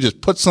worked, you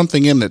just put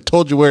something in that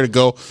told you where to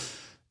go.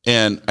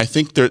 And I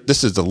think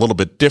this is a little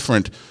bit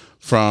different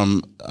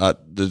from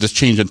this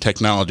change in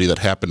technology that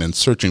happened in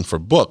searching for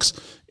books,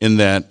 in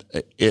that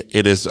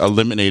it is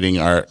eliminating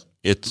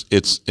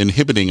it's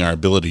inhibiting our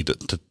ability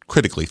to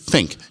critically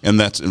think, and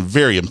that's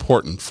very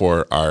important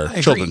for our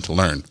children to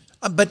learn.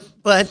 But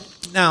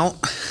now,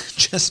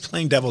 just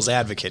playing devil's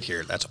advocate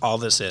here, that's all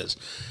this is.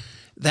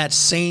 That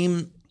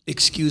same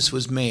excuse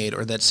was made,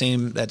 or that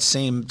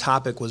same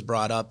topic was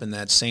brought up, and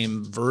that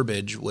same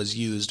verbiage was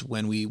used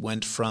when we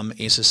went from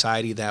a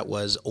society that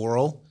was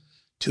oral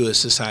to a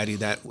society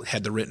that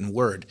had the written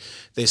word.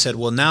 They said,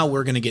 well, now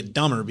we're going to get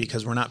dumber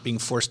because we're not being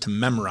forced to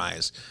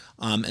memorize.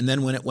 And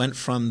then when it went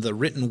from the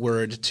written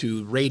word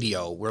to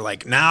radio, we're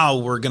like, now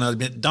we're going to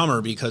get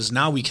dumber because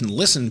now we can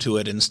listen to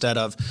it instead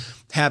of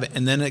have it.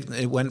 And then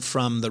it went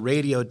from the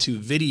radio to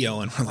video,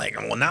 and we're like,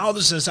 well, now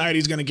the society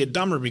is going to get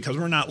dumber because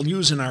we're not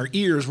using our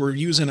ears, we're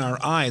using our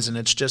eyes, and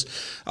it's just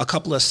a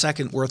couple of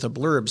second worth of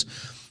blurbs.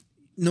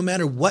 No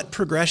matter what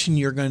progression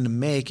you're going to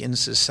make in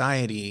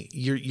society,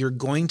 you're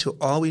going to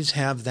always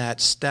have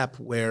that step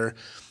where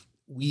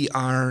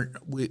that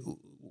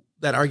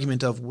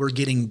argument of we're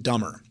getting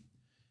dumber.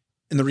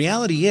 And the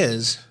reality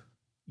is,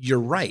 you're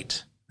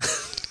right.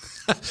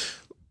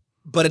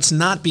 But it's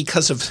not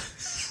because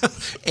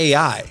of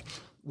AI.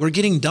 We're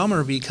getting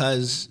dumber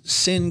because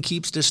sin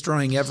keeps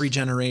destroying every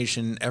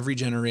generation.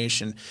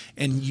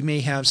 And you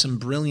may have some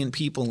brilliant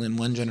people in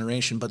one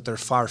generation, but they're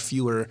far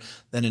fewer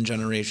than in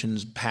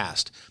generations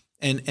past.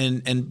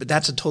 But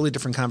that's a totally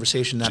different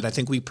conversation that I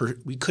think we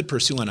could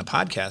pursue on a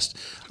podcast.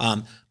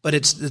 But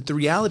it's the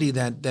reality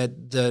that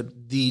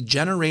the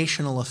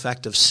generational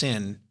effect of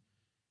sin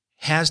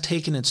has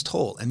taken its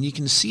toll, and you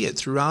can see it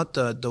throughout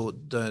from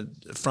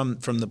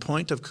the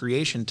point of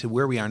creation to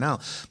where we are now.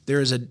 There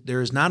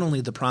is not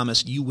only the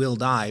promise you will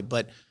die,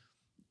 but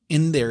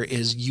in there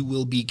is you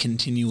will be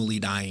continually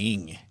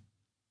dying,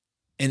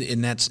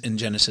 and that's in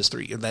Genesis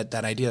 3.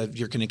 That idea of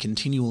you're going to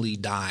continually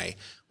die,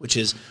 which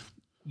is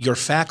your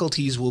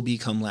faculties will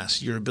become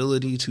less. Your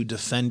ability to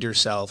defend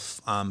yourself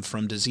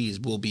from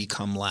disease will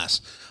become less.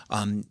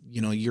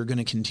 You're going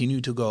to continue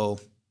to go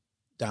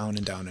down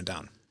and down and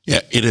down.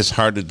 Yeah, it is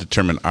hard to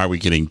determine, are we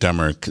getting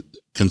dumber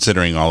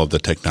considering all of the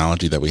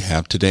technology that we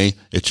have today?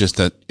 It's just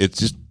that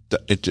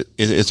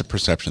it's a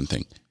perception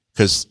thing,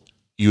 because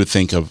you would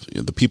think of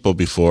the people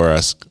before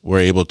us were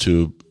able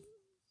to,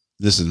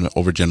 this is an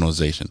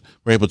overgeneralization,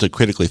 we're able to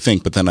critically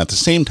think, but then at the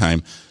same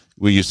time,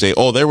 where you say,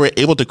 oh, they were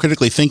able to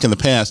critically think in the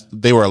past,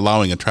 they were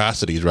allowing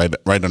atrocities right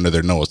under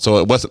their nose. So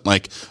it wasn't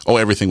like, oh,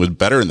 everything was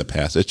better in the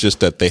past. It's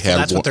just that they had...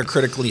 That's what their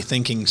critically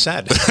thinking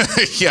said.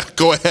 Yeah,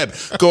 go ahead.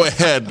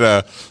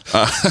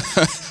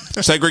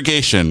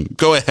 Segregation.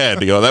 Go ahead.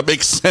 That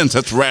makes sense.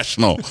 That's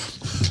rational.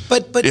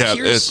 But yeah,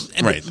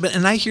 right.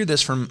 And I hear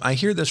this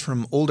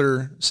from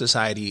older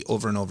society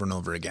over and over and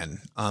over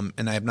again.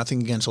 And I have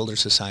nothing against older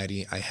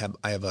society. I have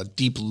a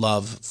deep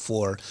love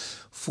for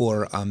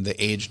the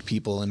aged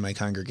people in my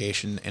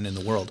congregation and in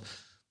the world.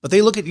 But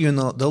they look at you and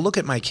they'll look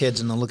at my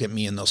kids and they'll look at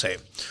me and they'll say,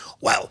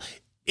 well,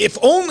 if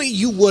only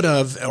you would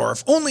have, or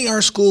if only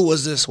our school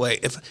was this way.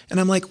 And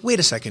I'm like, wait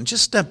a second,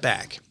 just step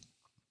back.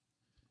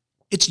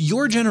 It's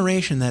your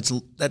generation that's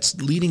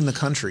leading the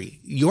country.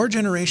 Your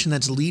generation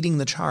that's leading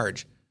the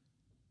charge.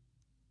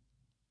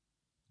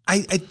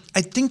 I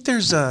think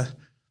there's a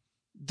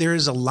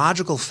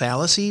logical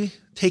fallacy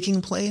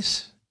taking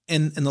place,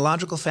 and the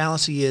logical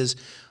fallacy is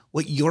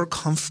what you're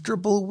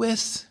comfortable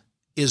with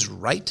is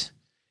right,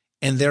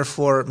 and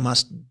therefore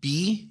must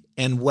be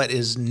And what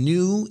is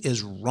new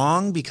is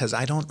wrong because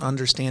I don't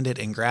understand it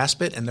and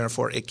grasp it, and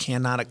therefore it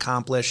cannot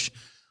accomplish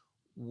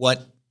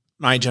what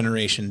my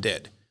generation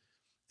did.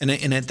 And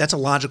that's a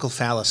logical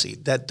fallacy.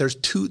 That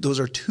those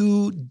are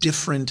two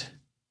different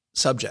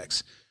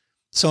subjects.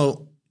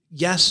 So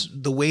yes,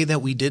 the way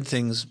that we did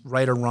things,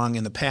 right or wrong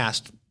in the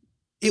past,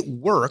 it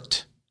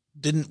worked,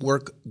 didn't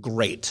work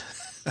great.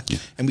 Yeah.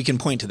 And we can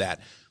point to that.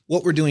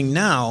 What we're doing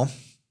now,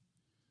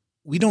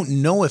 we don't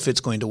know if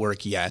it's going to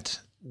work yet.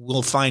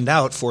 We'll find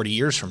out 40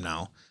 years from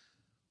now.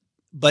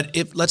 But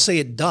if, let's say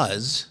it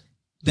does,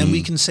 then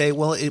we can say,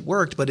 well, it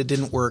worked, but it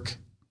didn't work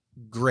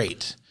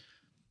great.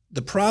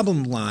 The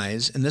problem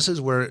lies, and this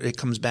is where it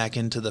comes back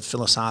into the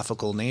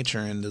philosophical nature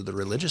and the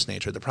religious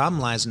nature. The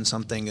problem lies in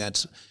something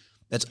that's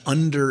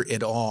under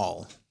it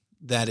all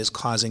that is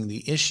causing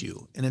the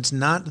issue. And it's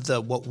not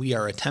what we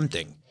are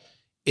attempting.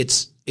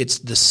 It's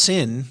the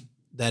sin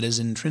that is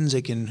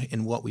intrinsic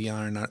in what we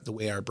are and the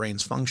way our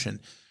brains function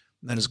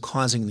that is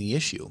causing the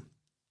issue.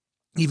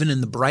 Even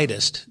in the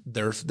brightest,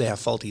 they have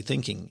faulty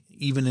thinking.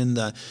 Even in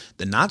the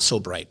not so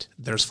bright,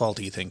 there's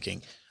faulty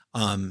thinking.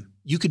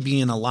 You could be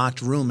in a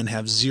locked room and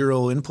have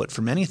zero input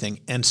from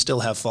anything and still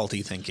have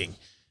faulty thinking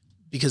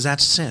because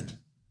that's sin.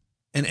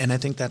 And I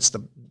think that's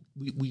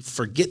we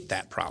forget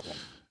that problem.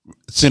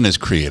 Sin is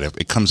creative.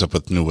 It comes up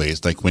with new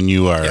ways. Like when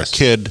you are a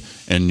kid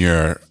and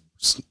you're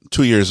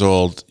 2 years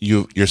old,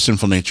 your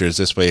sinful nature is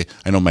this way.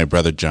 I know my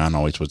brother John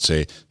always would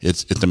say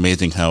it's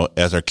amazing how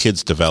as our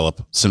kids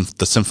develop,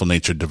 the sinful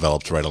nature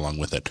develops right along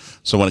with it.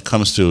 So when it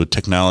comes to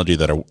technology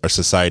that our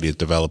society is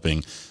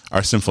developing,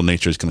 our sinful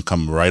nature is going to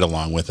come right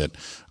along with it.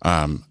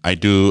 I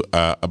do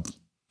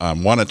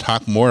want to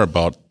talk more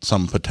about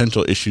some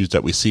potential issues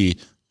that we see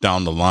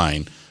down the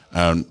line.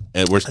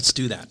 Let's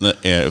do that.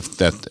 If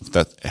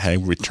that I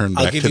return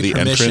back to the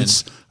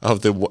entrance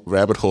of the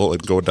rabbit hole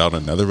and go down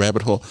another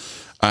rabbit hole.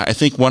 I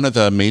think one of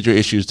the major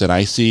issues that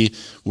I see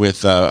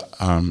with the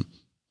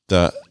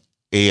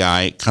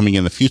AI coming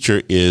in the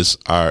future is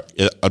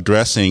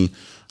addressing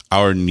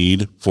our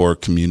need for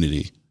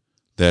community.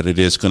 That it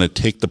is going to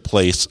take the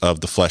place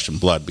of the flesh and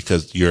blood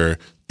because your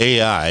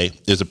AI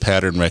is a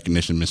pattern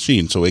recognition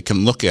machine, so it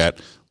can look at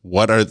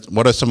what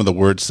are some of the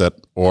words that,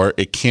 or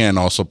it can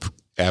also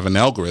have an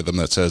algorithm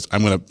that says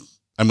I'm going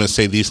to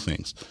say these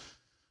things,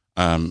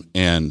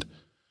 and.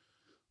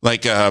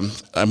 Like, I'm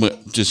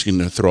just going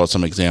to throw out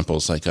some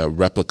examples. Like a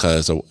Replica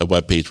is a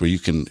web page where you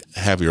can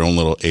have your own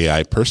little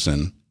AI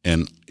person,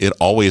 and it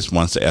always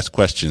wants to ask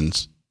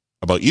questions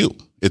about you.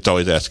 It's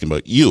always asking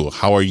about you.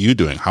 How are you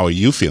doing? How are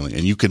you feeling?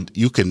 And you can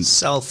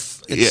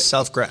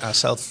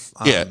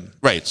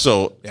right.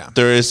 So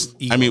there is.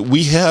 Ego. I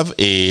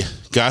mean,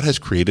 God has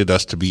created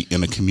us to be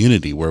in a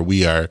community where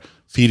we are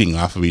feeding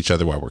off of each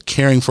other, while we're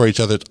caring for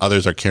each other.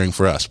 Others are caring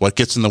for us. What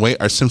gets in the way?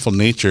 Our sinful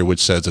nature, which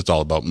says it's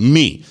all about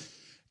me.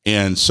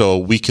 And so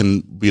we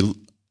can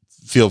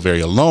feel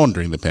very alone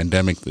during the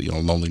pandemic.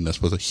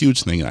 Loneliness was a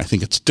huge thing, and I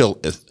think it's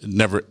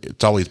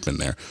always been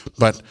there.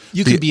 But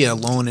you can be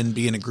alone and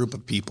be in a group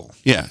of people.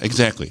 Yeah,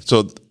 exactly.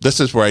 So this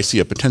is where I see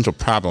a potential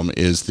problem: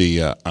 is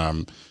the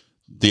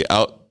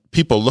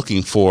people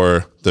looking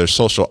for their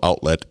social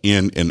outlet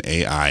in an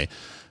AI.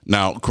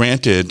 Now,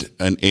 granted,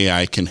 an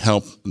AI can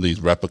help. The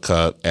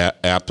Replica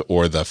app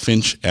or the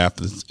Finch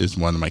app is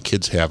one that my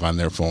kids have on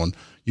their phone.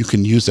 You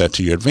can use that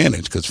to your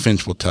advantage because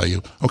Finch will tell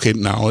you, okay,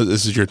 now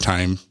this is your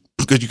time,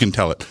 because you can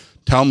tell it.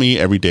 Tell me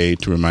every day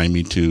to remind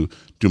me to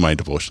do my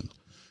devotion.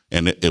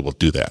 And it will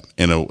do that.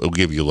 And it'll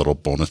give you a little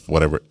bonus,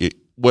 whatever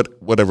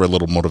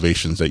little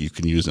motivations that you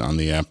can use on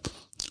the app.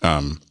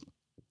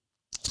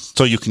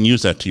 So you can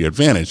use that to your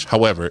advantage.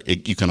 However,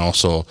 it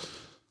also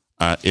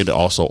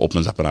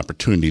opens up an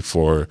opportunity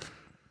for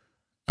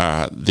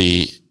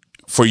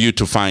you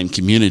to find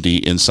community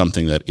in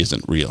something that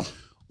isn't real.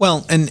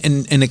 Well,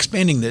 and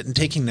expanding that and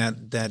taking that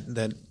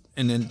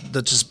and then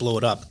let's just blow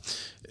it up.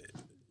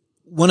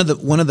 One of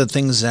the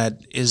things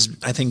that is,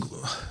 I think,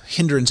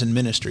 hindrance in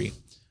ministry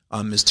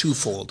is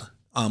twofold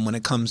when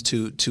it comes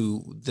to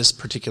this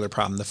particular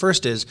problem. The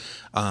first is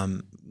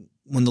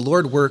when the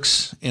Lord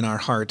works in our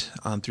heart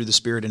through the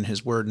Spirit and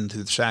His Word and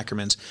through the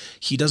sacraments,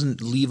 He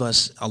doesn't leave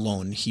us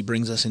alone. He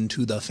brings us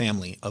into the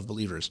family of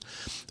believers.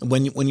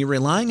 When you're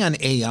relying on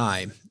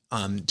AI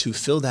to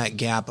fill that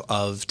gap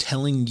of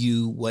telling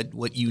you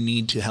what you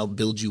need to help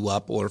build you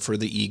up, or for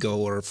the ego,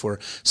 or for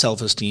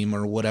self-esteem,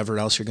 or whatever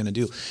else you're going to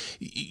do,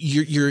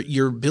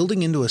 you're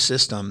building into a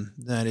system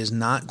that is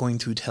not going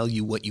to tell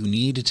you what you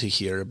need to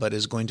hear, but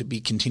is going to be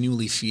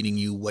continually feeding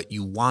you what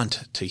you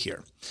want to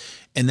hear.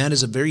 And that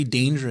is a very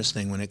dangerous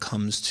thing when it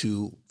comes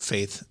to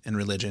faith and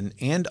religion,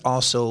 and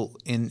also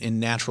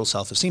in natural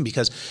self-esteem,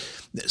 because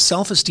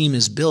self-esteem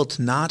is built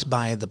not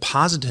by the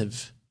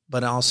positive,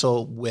 but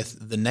also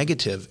with the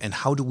negative, and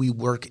how do we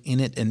work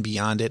in it and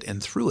beyond it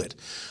and through it.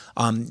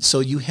 So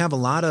you have a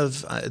lot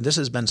of, this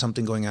has been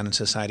something going on in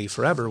society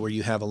forever, where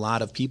you have a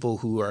lot of people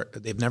who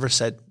they've never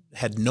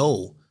had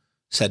no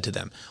said to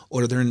them,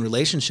 or they're in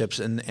relationships,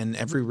 and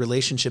every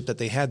relationship that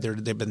they had,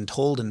 they've been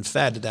told and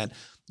fed that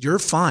You're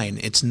fine.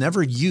 It's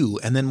never you.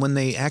 And then when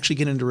they actually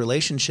get into a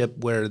relationship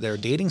where they're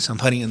dating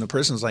somebody and the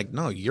person's like,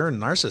 no, you're a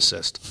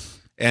narcissist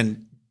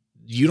and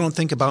you don't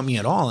think about me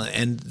at all.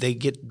 And they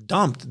get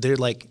dumped. They're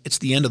like, it's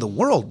the end of the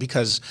world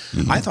because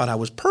I thought I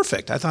was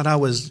perfect. I thought I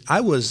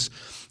was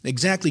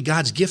exactly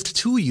God's gift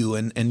to you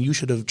and you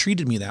should have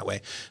treated me that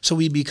way. So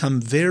we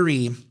become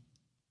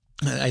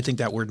I think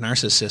that word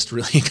narcissist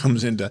really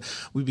comes into,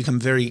 we become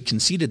very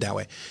conceited that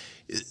way.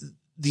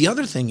 The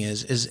other thing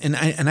is and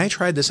I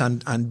tried this on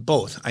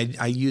both.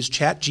 I used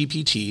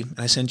ChatGPT, and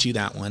I sent you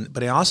that one,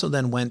 but I also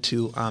then went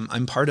to,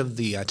 I'm part of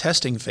the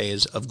testing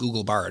phase of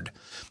Google Bard.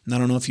 And I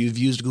don't know if you've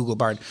used Google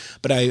Bard,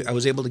 but I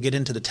was able to get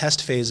into the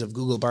test phase of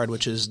Google Bard,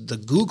 which is the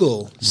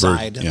Google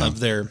side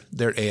of their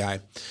AI.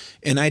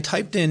 And I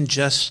typed in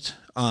just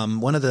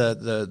one of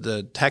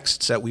the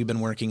texts that we've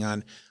been working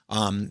on,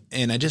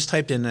 and I just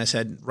typed in and I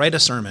said, write a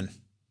sermon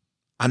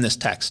on this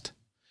text.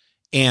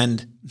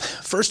 And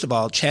first of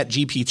all,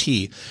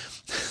 ChatGPT,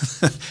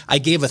 I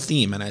gave a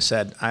theme and I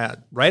said,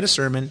 write a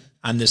sermon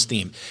on this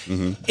theme.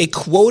 It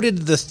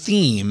quoted the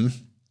theme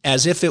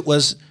as if it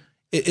was,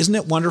 isn't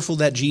it wonderful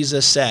that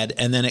Jesus said,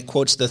 and then it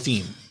quotes the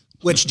theme,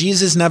 which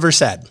Jesus never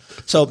said.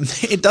 So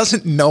it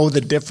doesn't know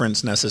the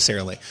difference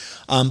necessarily.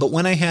 But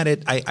when I had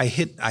it, I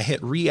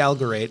hit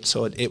re-algorate,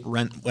 so it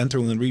went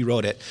through and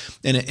rewrote it.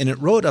 And it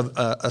wrote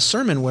a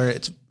sermon where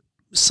it's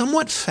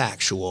somewhat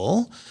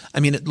factual.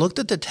 I mean, it looked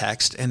at the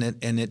text and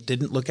it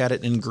didn't look at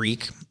it in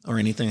Greek or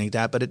anything like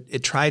that, but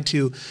it tried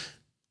to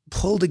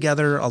pull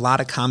together a lot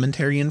of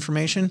commentary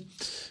information.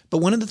 But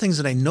one of the things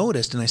that I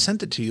noticed, and I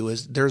sent it to you,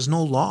 is there's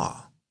no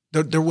law.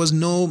 There was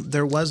no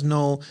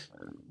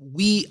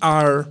we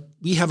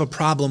have a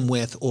problem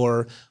with,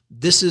 or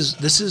this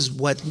is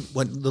what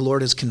the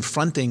Lord is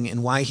confronting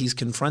and why he's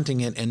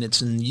confronting it, and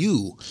it's in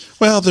you.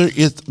 Well,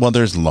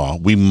 there's law.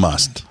 We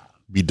must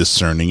be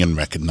discerning and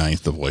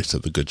recognize the voice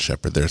of the good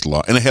shepherd. There's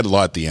law. And it had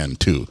law at the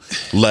end too.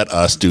 Let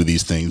us do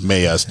these things.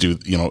 May us do,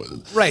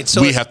 right. So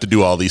we have to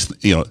do all these,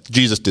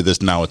 Jesus did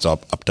this. Now it's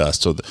up to us.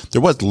 So there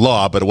was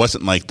law, but it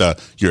wasn't like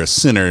you're a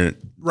sinner.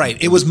 Right.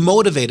 It was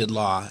motivated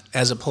law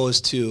as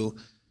opposed to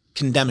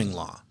condemning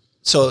law.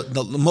 So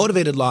the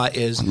motivated law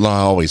is...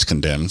 Law always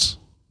condemns.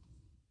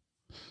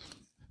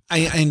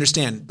 I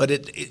understand. But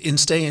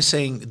instead of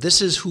saying,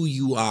 this is who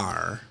you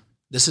are,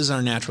 this is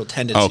our natural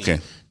tendency. Okay.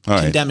 All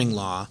right. Condemning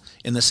law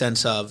in the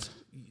sense of,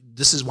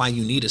 this is why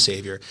you need a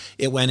savior.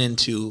 It went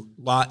into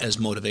law as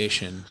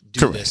motivation.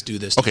 Do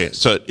this. Okay.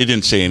 So it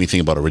didn't say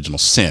anything about original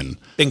sin.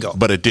 Bingo.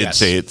 But it did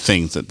say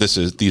things that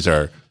these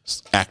are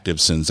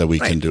active sins that we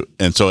can do.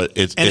 And so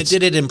it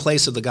did it in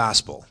place of the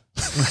gospel.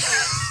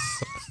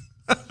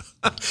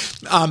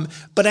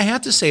 But I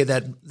have to say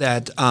that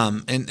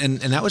and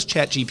that was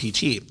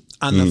ChatGPT.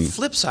 On the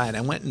flip side,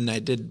 I went and I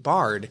did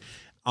Bard.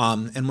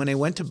 And when I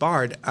went to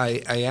Bard,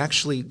 I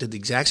actually did the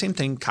exact same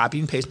thing, copy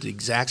and pasted the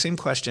exact same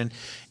question.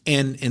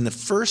 And in the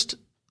first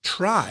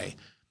try,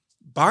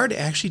 Bard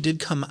actually did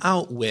come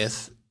out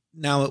with,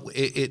 now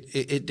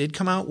it did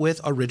come out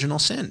with original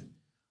sin.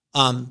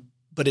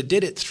 But it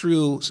did it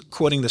through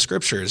quoting the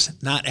scriptures,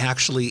 not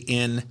actually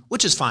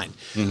which is fine.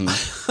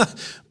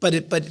 But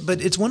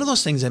it's one of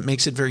those things that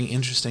makes it very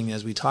interesting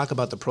as we talk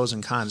about the pros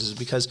and cons, is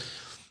because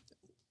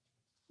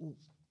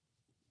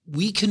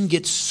we can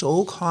get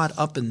so caught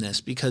up in this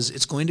because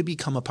it's going to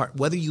become a part,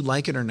 whether you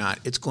like it or not,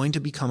 it's going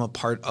to become a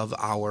part of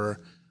our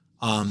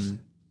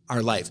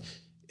life.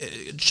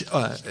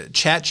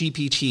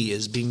 ChatGPT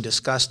is being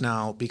discussed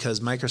now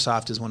because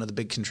Microsoft is one of the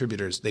big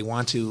contributors. They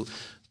want to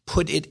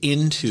put it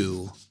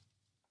into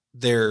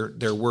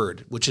their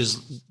word, which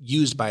is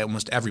used by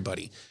almost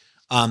everybody.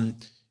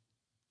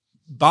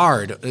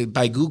 Bard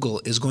by Google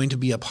is going to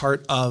be a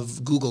part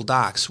of Google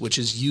Docs, which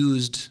is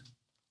used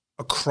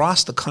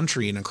across the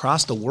country and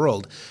across the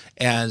world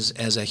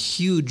as a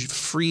huge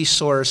free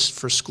source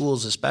for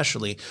schools,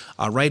 especially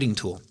a writing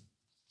tool.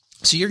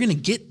 So you're going to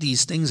get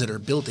these things that are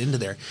built into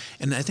there.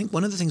 And I think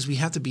one of the things we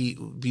have to be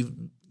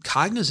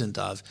cognizant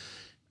of,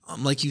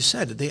 like you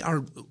said, they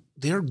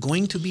are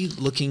going to be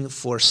looking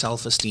for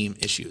self-esteem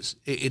issues.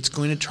 It's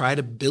going to try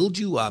to build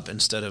you up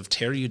instead of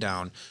tear you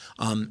down.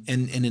 And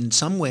in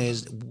some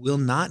ways will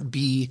not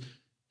be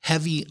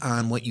heavy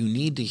on what you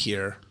need to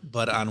hear,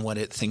 but on what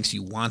it thinks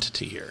you want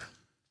to hear.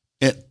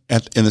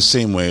 In the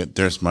same way,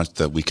 there's much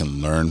that we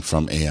can learn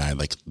from AI,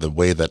 like the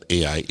way that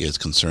AI is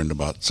concerned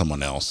about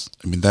someone else.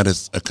 I mean, that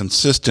is a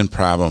consistent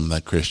problem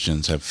that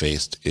Christians have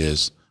faced,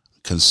 is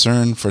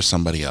concern for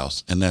somebody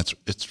else. And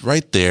it's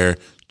right there,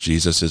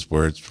 Jesus'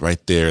 words,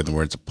 right there, the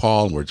words of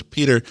Paul, the words of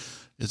Peter,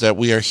 is that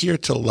we are here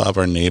to love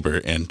our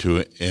neighbor, and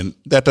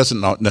that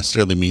doesn't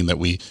necessarily mean that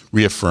we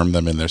reaffirm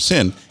them in their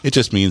sin. It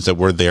just means that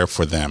we're there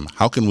for them.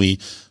 How can we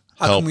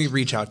help? How can we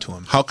reach out to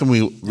them? How can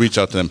we reach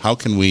out to them? How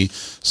can we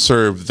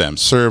serve them,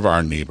 serve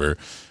our neighbor?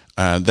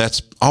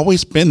 That's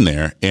always been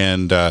there,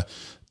 and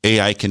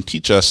AI can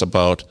teach us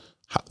about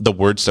the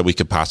words that we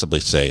could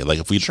possibly say. Like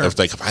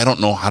if I don't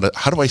know how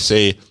do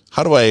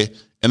I,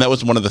 and that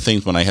was one of the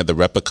things when I had the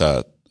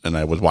replica and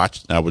I was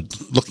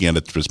looking at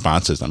its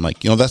responses. I'm like,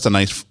 that's a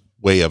nice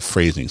way of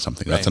phrasing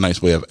something. That's a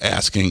nice way of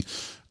asking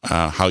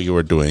how you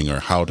were doing or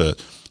how to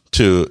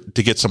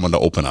get someone to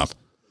open up.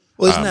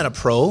 Well, isn't that a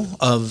pro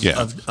of,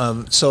 Yeah.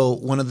 So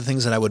one of the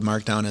things that I would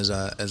mark down as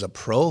a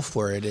pro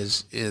for it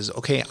is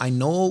okay, I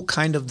know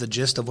kind of the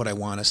gist of what I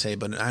want to say,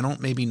 but I don't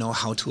maybe know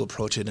how to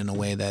approach it in a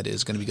way that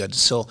is going to be good.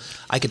 So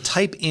I could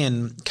type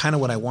in kind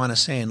of what I want to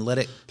say and let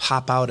it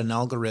pop out an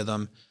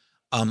algorithm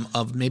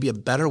of maybe a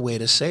better way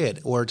to say it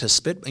or to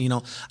spit.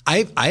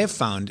 I have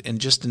found,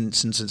 and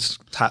since this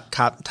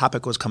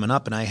topic was coming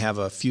up, and I have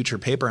a future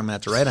paper I'm going to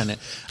have to write on it.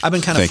 I've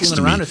been kind of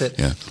fooling around with it.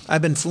 Yeah.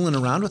 I've been fooling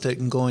around with it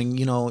and going,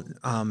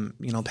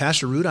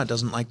 Pastor Rudot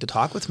doesn't like to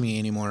talk with me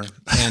anymore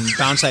and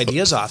bounce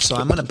ideas off. So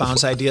I'm going to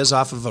bounce ideas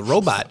off of a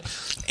robot.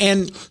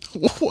 And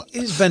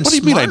it's been. What do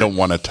you mean I don't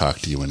want to talk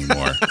to you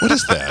anymore? What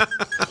is that?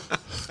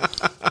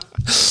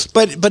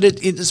 But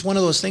it's one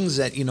of those things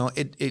that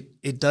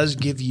it does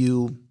give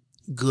you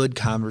good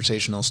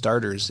conversational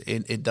starters.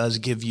 It does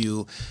give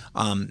you,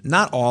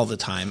 not all the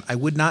time. I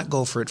would not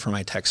go for it for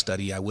my tech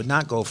study. I would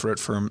not go for it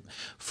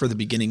for the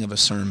beginning of a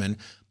sermon,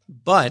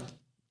 but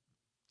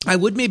I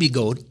would maybe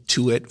go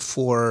to it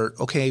for,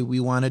 okay,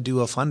 we want to do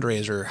a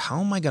fundraiser. How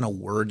am I going to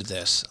word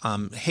this?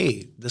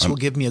 Hey, this will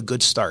give me a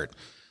good start.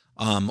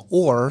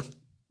 Or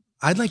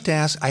I'd like to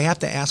ask, I have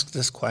to ask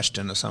this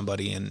question to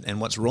somebody,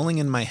 and what's rolling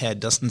in my head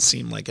doesn't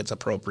seem like it's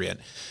appropriate.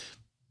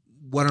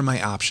 What are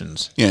my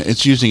options? Yeah,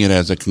 it's using it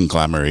as a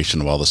conglomeration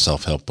of all the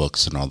self-help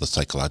books and all the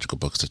psychological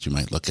books that you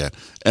might look at.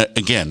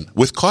 Again,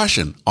 with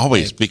caution,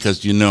 always, right.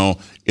 Because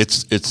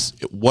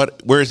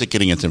where is it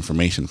getting its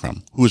information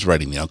from? Who's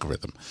writing the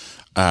algorithm?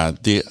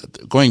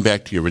 Going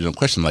back to your original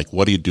question, like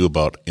what do you do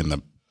about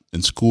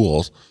in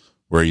schools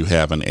where you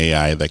have an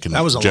AI that can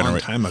That was a long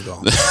time ago.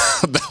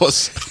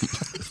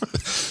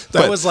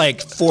 That was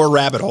like 4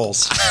 rabbit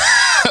holes.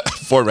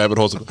 4 rabbit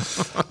holes.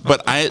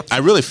 But I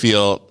really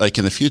feel like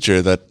in the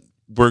future that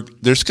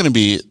there's going to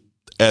be,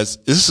 as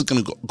this is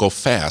going to go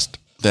fast,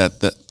 that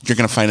you're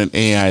going to find an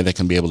AI that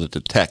can be able to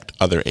detect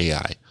other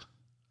AI.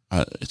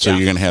 You're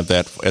going to have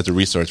that as a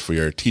resource for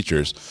your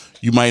teachers.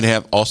 You might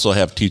also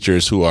have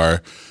teachers who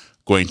are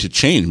going to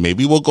change.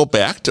 Maybe we'll go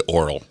back to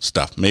oral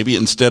stuff. Maybe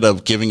instead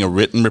of giving a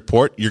written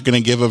report, you're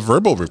going to give a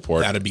verbal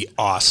report. That'd be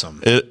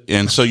awesome.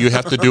 And so you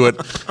have to do it.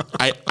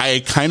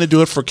 I kind of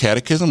do it for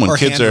catechism when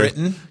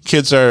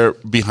kids are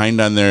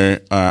behind on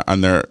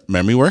their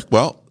memory work.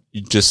 Well, you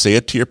just say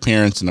it to your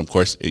parents, and of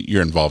course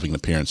you're involving the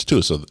parents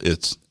too. So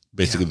it's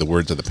basically the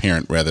words of the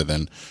parent rather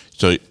than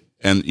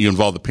and you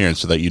involve the parents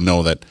so that you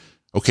know that,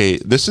 okay,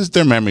 this is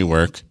their memory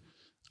work.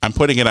 I'm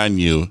putting it on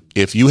you.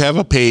 If you have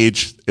a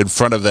page in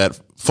front of that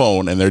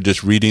phone and they're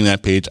just reading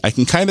that page, I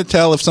can kind of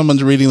tell if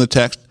someone's reading the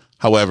text.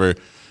 However,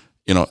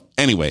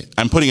 anyway,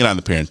 I'm putting it on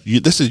the parents.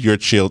 This is your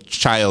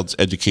child's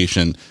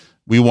education.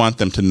 We want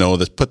them to know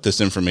this, put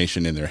this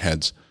information in their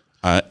heads.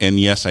 And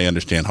yes, I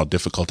understand how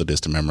difficult it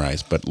is to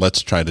memorize, but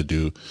let's try to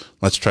do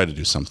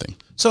something.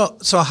 So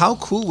how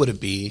cool would it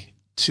be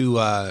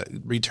to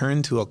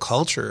return to a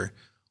culture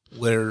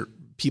where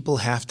people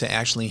have to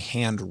actually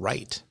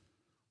handwrite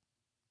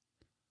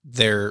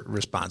their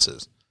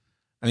responses?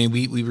 I mean,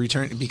 we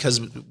return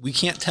because we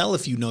can't tell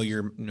if you know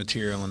your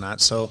material or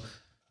not. So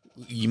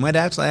you might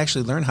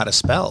actually learn how to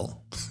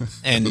spell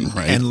and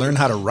right. and learn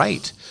how to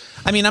write.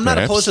 I mean, I'm not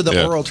opposed to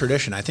the oral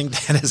tradition. I think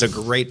that is a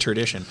great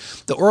tradition.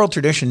 The oral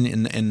tradition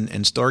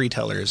in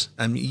storytellers.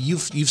 I mean,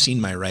 you've seen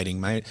my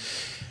writing.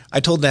 I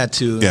told that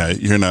to. Yeah,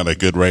 you're not a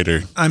good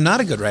writer. I'm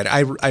not a good writer.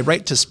 I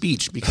write to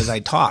speech because I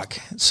talk.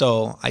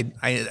 So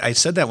I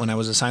said that when I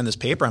was assigned this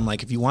paper. I'm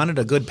like, if you wanted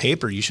a good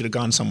paper, you should have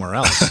gone somewhere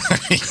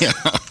else. Yeah.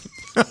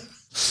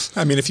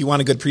 I mean, if you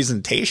want a good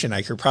presentation,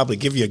 I could probably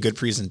give you a good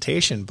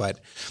presentation. But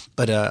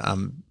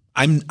I'm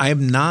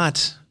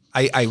not.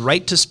 I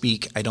write to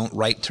speak. I don't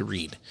write to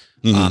read.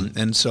 Mm-hmm.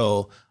 And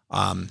so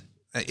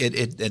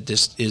it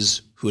just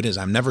is who it is.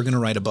 I'm never going to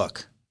write a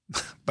book,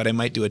 but I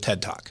might do a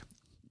TED Talk.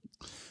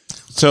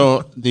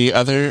 So the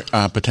other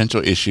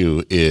potential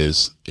issue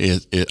is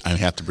I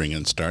have to bring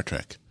in Star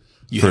Trek.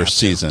 First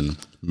season,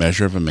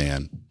 Measure of a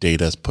Man,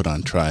 Data's put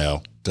on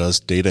trial.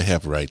 Does Data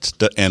have rights?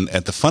 And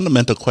at the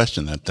fundamental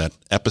question that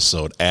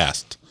episode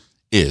asked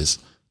is,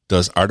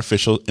 does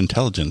artificial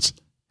intelligence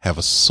have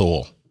a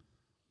soul?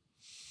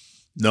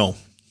 No,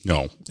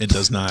 it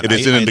does not. It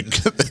is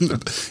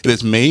it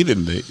is made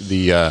in it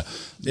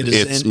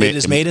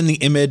is made in the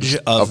image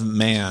of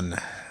man.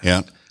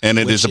 Yeah, and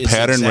it is a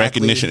pattern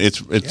recognition.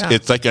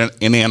 It's like an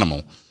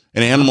animal.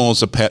 An animal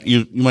is a pet.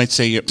 You might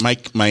say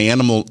my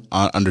animal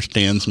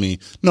understands me.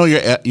 No,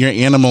 your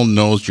animal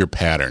knows your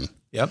pattern.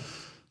 Yep.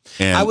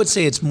 And I would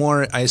say it's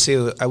more. I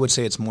would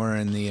say it's more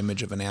in the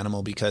image of an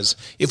animal, because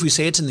if we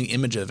say it's in the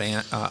image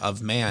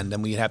of man,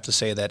 then we'd have to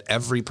say that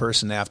every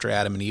person after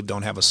Adam and Eve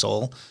don't have a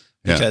soul,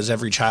 because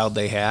every child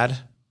they had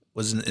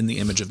was in the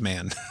image of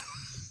man.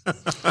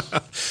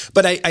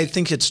 But I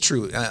think it's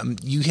true.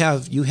 You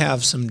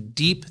have some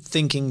deep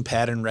thinking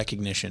pattern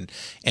recognition,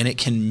 and it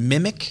can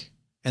mimic,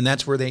 and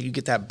that's where you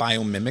get that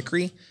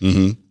biomimicry.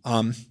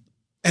 Mm-hmm.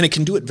 And it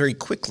can do it very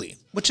quickly,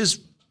 which is.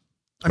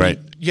 I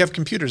mean, you have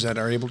computers that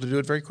are able to do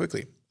it very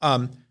quickly.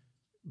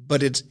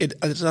 but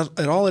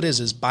all it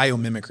is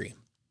biomimicry.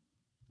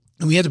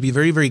 And we have to be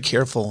very, very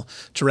careful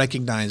to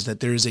recognize that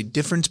there is a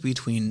difference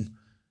between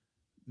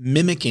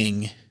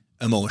mimicking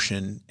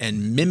emotion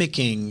and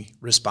mimicking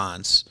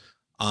response,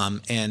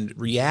 and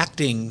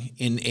reacting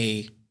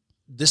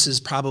this is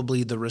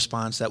probably the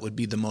response that would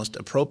be the most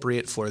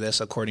appropriate for this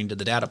according to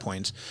the data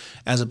points,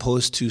 as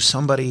opposed to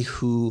somebody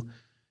who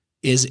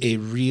is a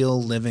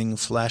real living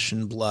flesh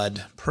and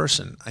blood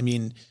person. I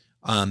mean,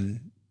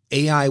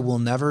 AI will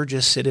never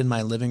just sit in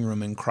my living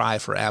room and cry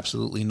for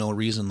absolutely no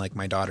reason like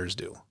my daughters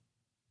do.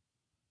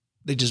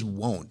 They just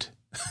won't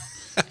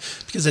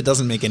because it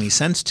doesn't make any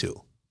sense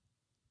to,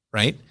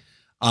 right?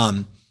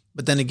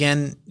 But then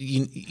again,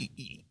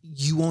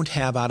 you won't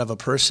have out of a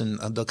person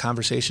the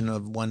conversation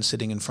of one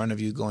sitting in front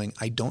of you going,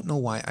 I don't know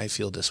why I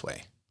feel this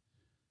way,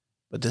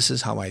 but this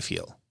is how I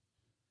feel.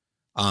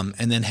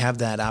 And then have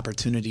that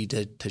opportunity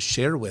to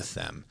share with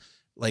them.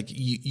 Like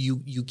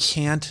you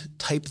can't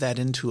type that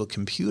into a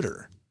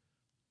computer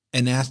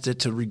and ask it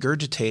to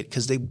regurgitate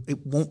because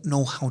it won't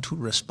know how to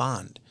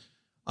respond.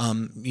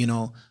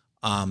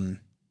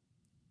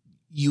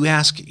 You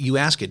ask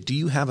it, do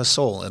you have a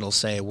soul? It'll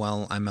say,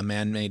 well, I'm a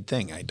man-made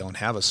thing. I don't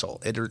have a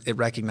soul. It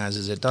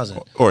recognizes it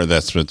doesn't. Or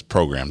that's what's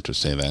programmed to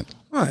say that.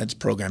 Well, it's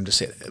programmed to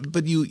say that.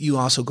 But you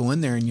also go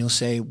in there and you'll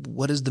say,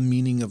 what is the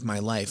meaning of my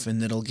life?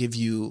 And it'll give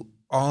you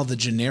all the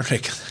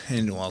generic,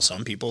 and well,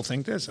 some people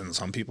think this and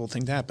some people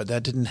think that, but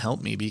that didn't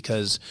help me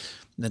because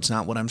that's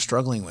not what I'm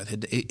struggling with.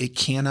 It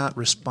cannot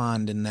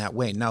respond in that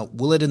way. Now,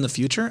 will it in the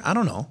future? I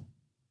don't know.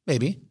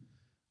 Maybe.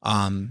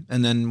 And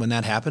then when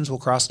that happens, we'll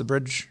cross the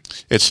bridge.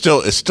 It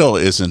still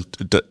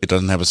isn't. It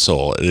doesn't have a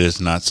soul. It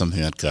is not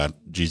something that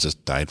Jesus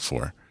died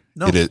for.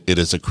 No. It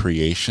is a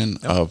creation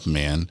of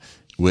man.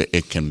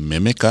 It can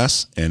mimic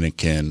us, and it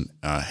can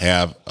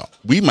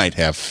we might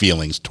have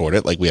feelings toward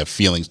it, like we have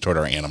feelings toward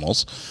our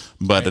animals,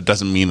 but It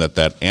doesn't mean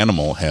that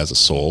animal has a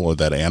soul or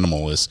that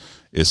animal is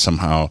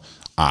somehow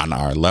on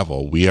our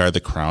level. We are the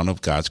crown of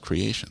God's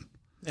creation.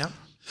 Yeah.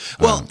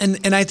 Well,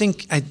 and I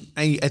think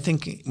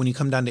when you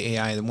come down to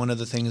AI, one of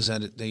the things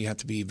that you have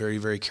to be very,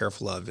 very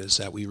careful of is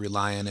that we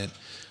rely on it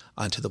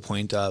to the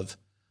point of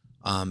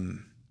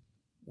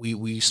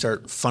we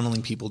start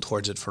funneling people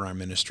towards it for our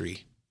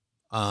ministry.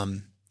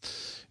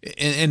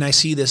 And I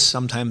see this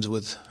sometimes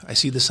with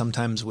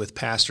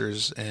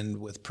pastors and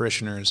with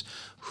parishioners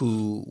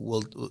who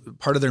will,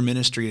 part of their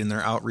ministry and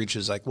their outreach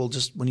is like, well,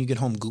 just when you get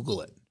home, Google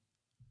it.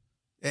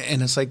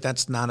 And it's like,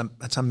 that's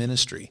a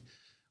ministry.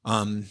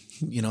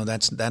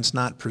 That's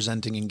not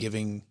presenting and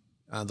giving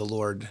the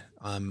Lord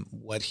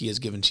what he has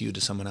given to you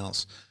to someone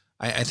else.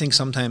 I think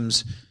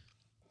sometimes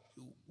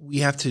we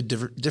have to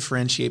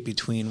differentiate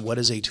between what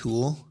is a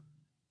tool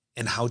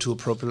and how to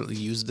appropriately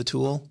use the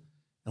tool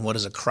and what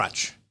is a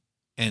crutch.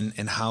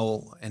 And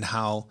how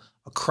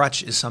a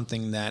crutch is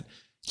something that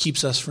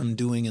keeps us from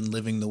doing and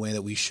living the way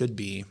that we should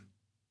be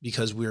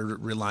because we're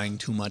relying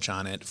too much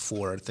on it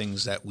for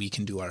things that we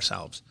can do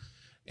ourselves.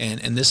 And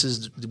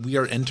we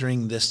are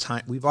entering this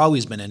time. We've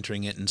always been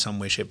entering it in some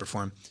way, shape, or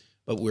form,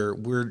 but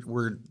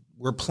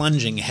we're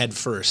plunging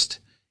headfirst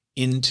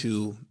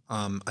into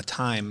a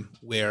time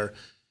where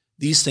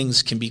these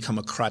things can become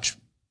a crutch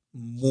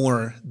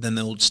more than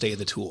they'll stay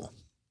the tool.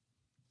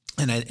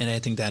 And I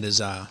think that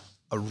is a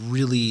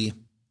really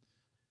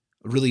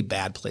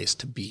bad place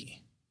to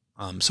be.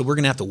 So we're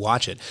going to have to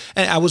watch it.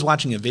 And I was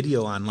watching a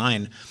video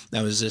online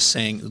that was just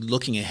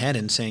looking ahead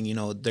and saying,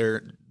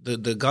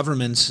 the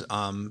governments,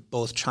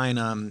 both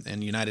China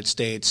and the United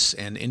States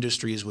and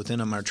industries within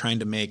them are trying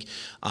to make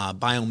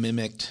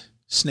biomimicked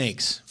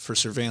snakes for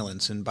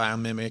surveillance and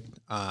biomimicked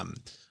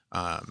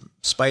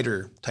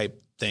spider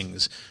type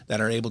things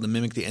that are able to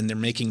mimic and they're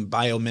making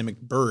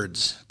biomimic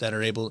birds that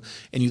are able,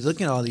 and you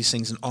look at all these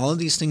things and all of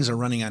these things are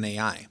running on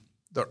AI.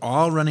 They're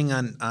all running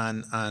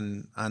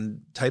on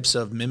types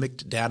of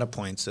mimicked data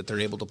points that they're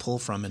able to pull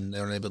from and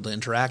they're able to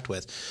interact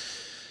with.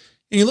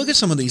 And you look at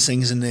some of these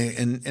things and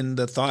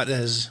the thought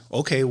is,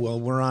 okay, well,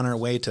 we're on our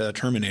way to a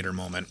Terminator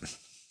moment.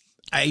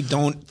 I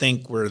don't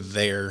think we're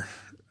there.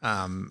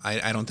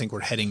 I don't think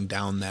we're heading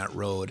down that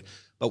road,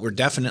 but we're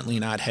definitely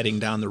not heading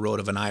down the road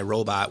of an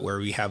iRobot where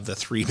we have the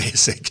 3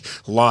 basic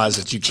laws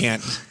that you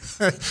can't,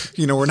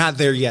 we're not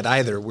there yet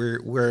either.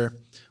 We're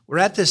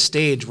at this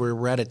stage where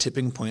we're at a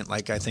tipping point,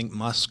 like I think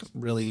Musk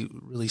really,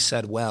 really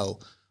said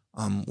well.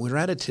 We're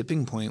at a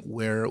tipping point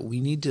where we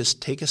need to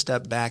take a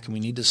step back and we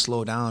need to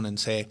slow down and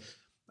say,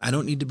 I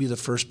don't need to be the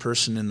first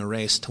person in the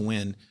race to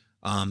win.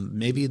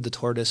 Maybe the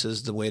tortoise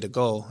is the way to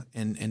go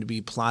and to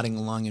be plodding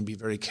along and be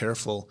very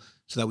careful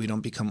so that we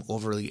don't become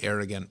overly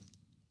arrogant.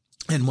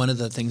 And one of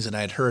the things that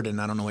I had heard, and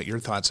I don't know what your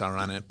thoughts are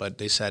on it, but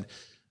they said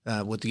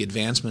with the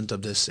advancement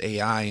of this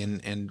AI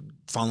and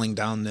falling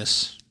down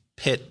this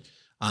pit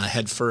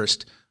head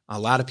first, a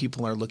lot of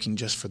people are looking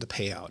just for the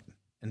payout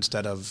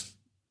instead of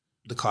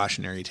the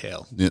cautionary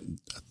tale.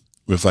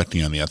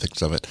 reflecting on the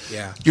ethics of it.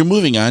 Yeah. You're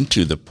moving on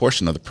to the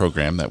portion of the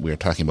program that we are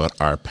talking about,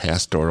 our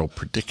pastoral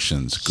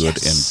predictions,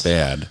 good and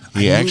bad.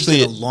 You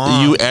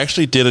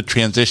actually did a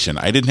transition.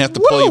 I didn't have to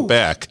pull you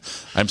back.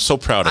 I'm so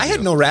proud of you. I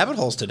had no rabbit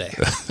holes today.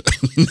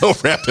 No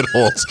rabbit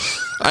holes.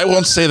 I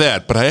won't say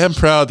that, but I am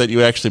proud that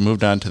you actually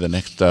moved on to the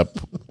next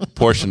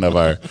portion of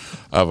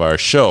our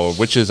show,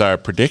 which is our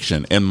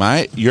prediction.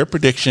 And your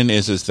prediction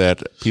is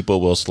that people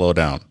will slow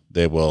down.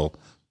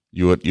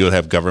 You'll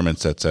have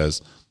governments that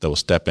says that will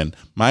step in.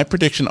 My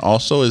prediction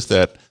also is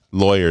that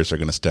lawyers are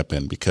going to step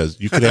in, because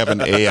you could have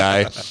an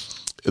AI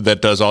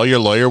that does all your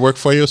lawyer work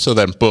for you. So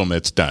then, boom,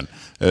 it's done.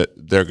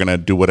 They're going to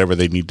do whatever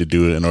they need to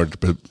do in order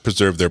to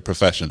preserve their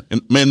profession.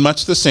 In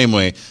much the same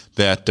way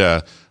that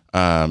the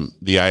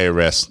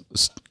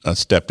IRS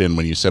stepped in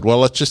when you said, well,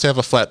 let's just have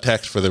a flat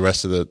tax for the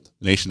rest of the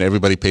nation.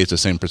 Everybody pays the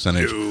same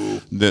percentage.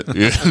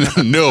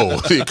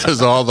 No,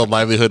 because all the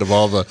livelihood of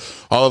all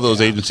of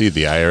those agencies,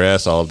 the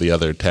IRS, all of the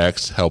other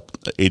tax help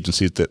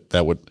agencies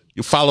that would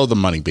you follow the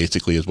money,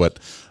 basically, is what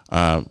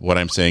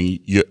I'm saying.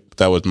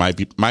 That was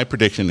my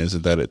prediction, is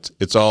that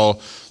it's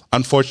all,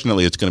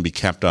 unfortunately, it's going to be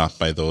capped off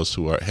by those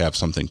who have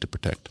something to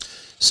protect.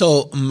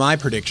 So my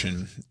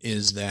prediction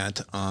is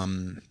that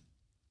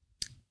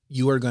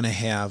you are going to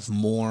have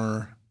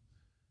more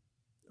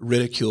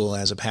ridicule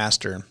as a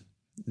pastor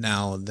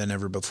now than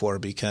ever before,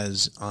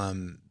 because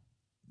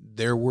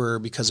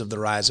because of the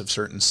rise of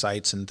certain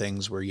sites and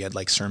things where you had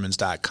like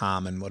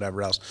sermons.com and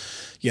whatever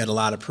else, you had a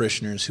lot of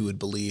parishioners who would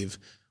believe,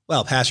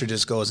 well, pastor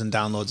just goes and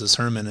downloads a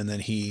sermon and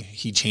then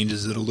he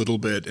changes it a little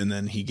bit and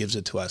then he gives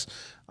it to us.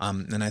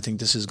 And I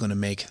think this is going to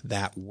make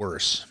that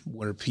worse,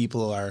 where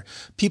people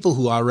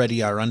who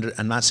already are under,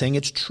 I'm not saying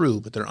it's true,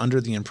 but they're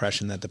under the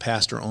impression that the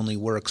pastor only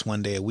works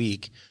one day a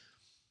week,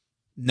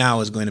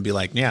 now is going to be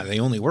like, yeah, they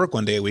only work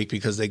one day a week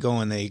because they go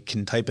and they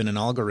can type in an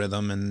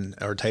algorithm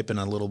or type in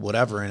a little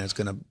whatever, and it's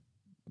going to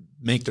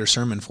make their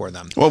sermon for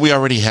them. Well, we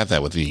already have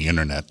that with the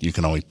internet. You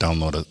can always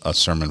download a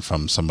sermon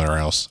from somewhere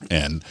else,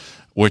 and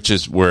which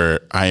is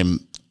where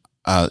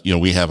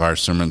we have our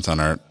sermons on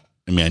our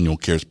Emmanuel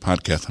Cares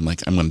podcast. I'm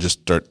like, I'm going to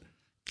just start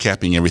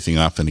capping everything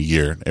off in a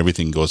year.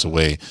 Everything goes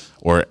away,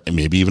 or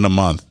maybe even a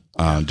month,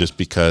 just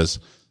because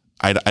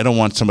I don't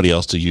want somebody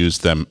else to use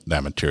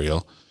that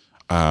material.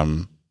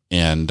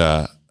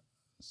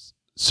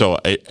 So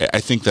I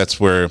think that's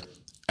where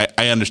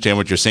I understand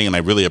what you're saying, and I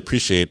really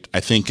appreciate. I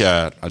think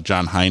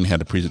John Hine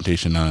had a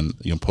presentation on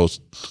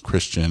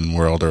post-Christian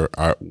world, or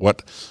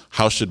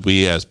how should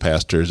we as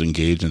pastors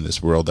engage in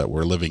this world that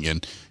we're living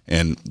in,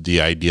 and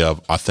the idea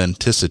of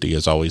authenticity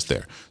is always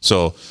there.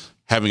 So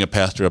having a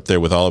pastor up there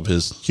with all of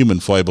his human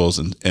foibles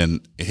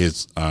and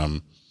his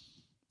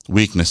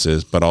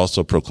weaknesses, but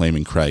also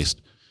proclaiming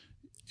Christ,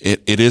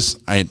 it is.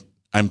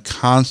 I'm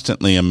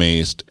constantly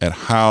amazed at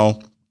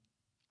how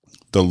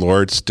the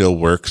Lord still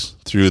works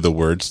through the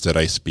words that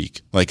I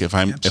speak. Like if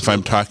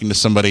I'm talking to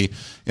somebody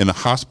in the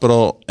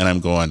hospital and I'm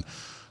going,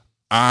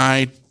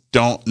 I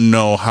don't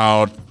know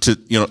how to,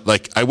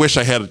 like I wish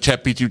I had a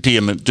ChatGPT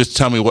and just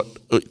tell me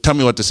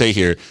what to say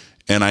here,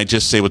 and I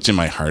just say what's in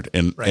my heart.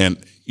 And right.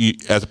 And you,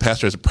 as a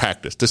pastor, as a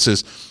practice, this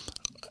is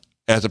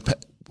as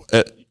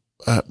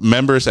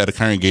members at a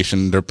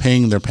congregation, they're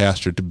paying their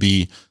pastor to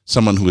be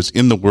someone who is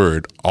in the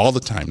Word all the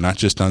time, not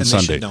just on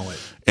Sunday. They should know it.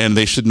 And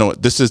they should know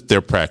it. This is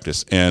their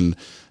practice, and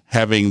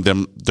having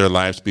their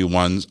lives be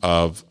ones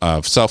of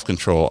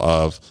self-control,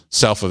 of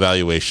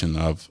self-evaluation,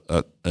 of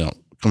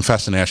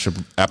confession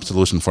and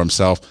absolution for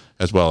himself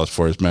as well as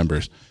for his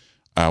members,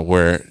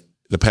 where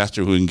the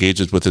pastor who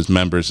engages with his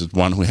members is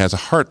one who has a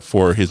heart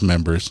for his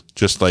members,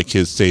 just like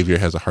his Savior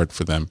has a heart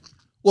for them.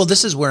 Well,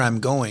 this is where I'm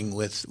going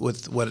with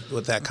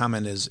what that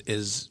comment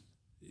is.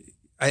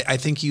 I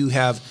think you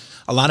have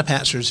a lot of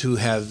pastors who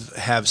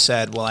have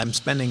said, well, I'm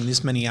spending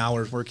this many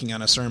hours working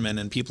on a sermon,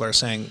 and people are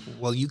saying,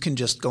 well, you can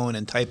just go in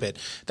and type it.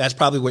 That's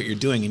probably what you're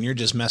doing, and you're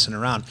just messing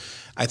around.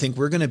 I think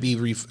we're going to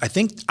be. I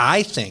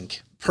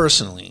think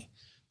personally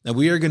that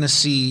we are going to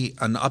see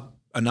an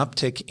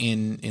uptick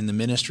in the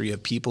ministry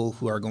of people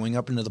who are going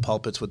up into the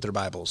pulpits with their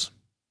Bibles.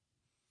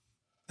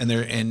 And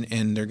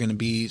they're going to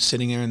be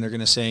sitting there and they're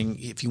going to saying,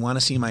 if you want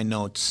to see my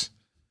notes,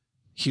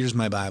 here's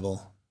my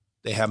Bible.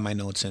 They have my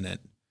notes in it.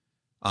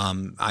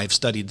 I've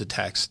studied the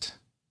text,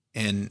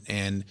 and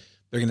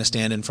they're going to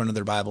stand in front of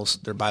their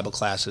Bible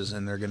classes,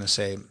 and they're going to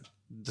say,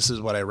 this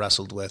is what I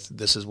wrestled with.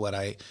 This is what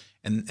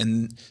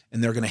and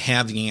they're going to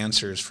have the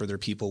answers for their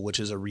people, which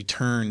is a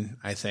return,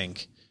 I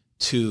think,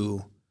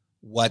 to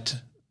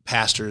what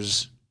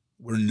pastors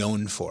were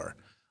known for.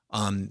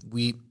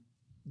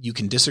 You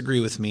can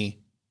disagree with me.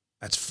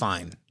 That's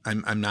fine.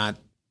 I'm not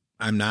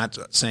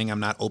saying I'm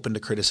not open to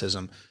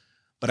criticism,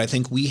 but I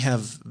think we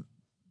have,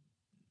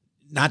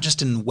 not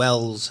just in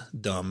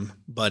Wellsdom,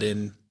 but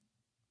in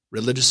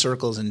religious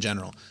circles in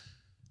general,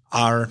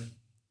 our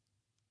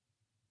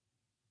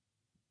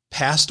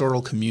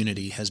pastoral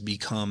community has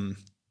become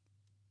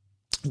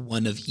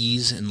one of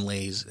ease and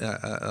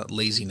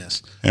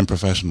laziness and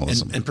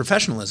professionalism and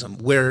professionalism,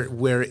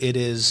 where it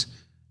is,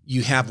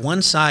 you have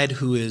one side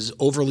who is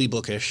overly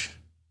bookish,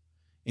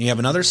 and you have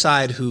another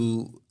side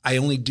who I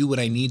only do what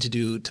I need to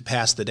do to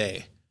pass the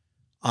day.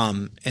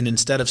 And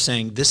instead of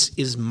saying, this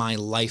is my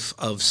life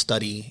of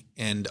study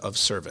and of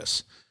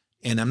service.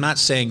 And I'm not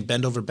saying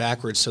bend over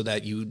backwards so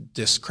that you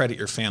discredit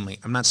your family.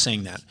 I'm not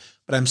saying that.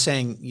 But I'm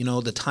saying,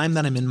 the time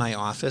that I'm in my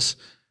office,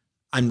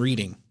 I'm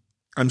reading,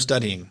 I'm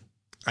studying,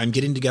 I'm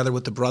getting together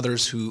with the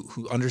brothers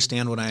who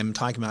understand what I'm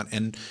talking about.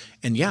 And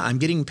yeah, I'm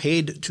getting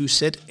paid to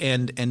sit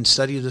and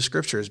study the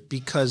scriptures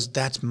because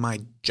that's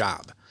my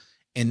job.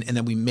 And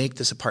then we make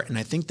this apart. And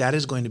I think that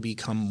is going to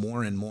become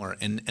more and more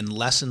and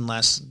less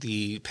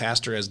the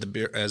pastor as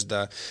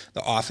the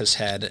office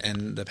head,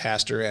 and the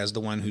pastor as the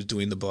one who's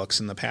doing the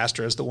books, and the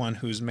pastor as the one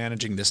who's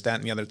managing this, that,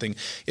 and the other thing.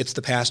 It's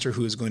the pastor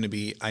who is going to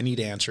be, I need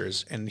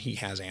answers, and he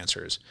has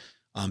answers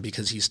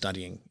because he's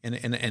studying.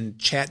 And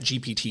Chat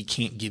GPT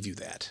can't give you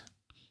that.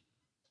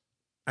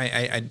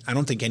 I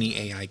don't think any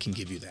AI can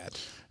give you that.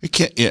 It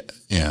can't.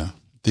 Yeah.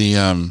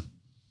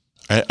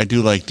 I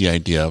do like the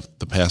idea of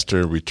the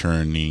pastor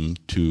returning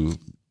to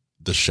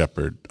the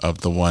shepherd, of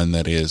the one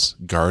that is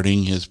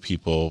guarding his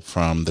people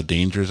from the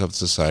dangers of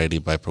society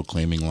by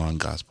proclaiming law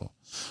and gospel,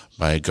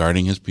 by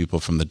guarding his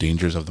people from the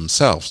dangers of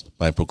themselves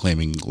by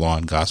proclaiming law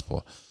and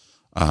gospel,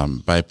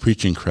 by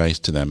preaching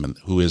Christ to them, and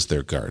who is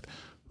their guard,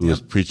 who is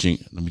preaching.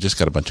 We just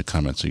got a bunch of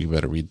comments, so you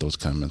better read those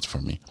comments for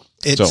me.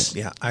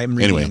 I'm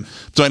reading them.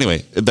 So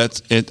anyway,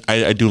 that's it.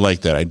 I do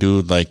like that. I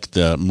do like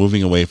the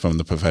moving away from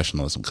the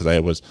professionalism,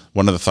 because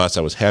one of the thoughts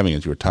I was having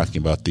as you were talking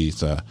about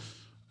these, I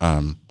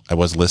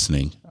was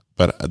listening,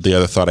 but the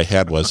other thought I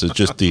had is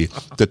just the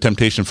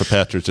temptation for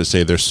pastors to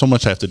say, there's so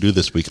much I have to do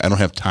this week, I don't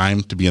have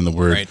time to be in the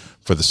Word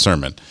for the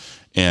sermon.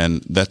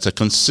 And that's a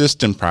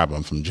consistent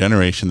problem from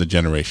generation to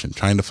generation,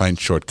 trying to find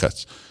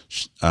shortcuts.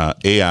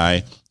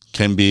 AI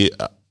can be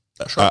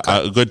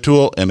a good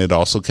tool, and it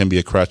also can be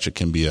a crutch. It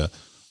can be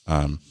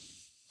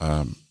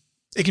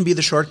it can be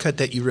the shortcut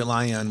that you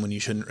rely on when you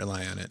shouldn't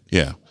rely on it.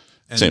 Yeah.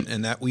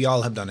 And that we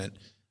all have done it.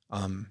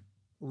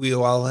 We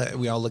all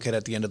look at it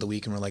at the end of the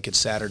week and we're like, it's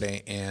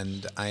Saturday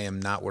and I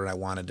am not where I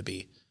wanted to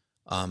be.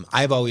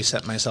 I've always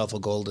set myself a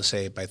goal to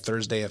say by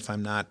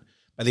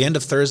the end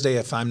of Thursday,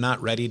 if I'm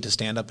not ready to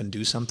stand up and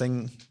do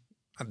something,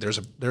 there's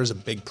a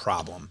big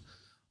problem.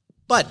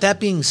 But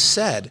that being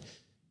said,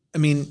 I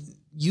mean,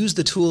 use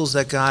the tools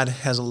that God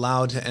has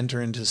allowed to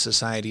enter into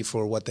society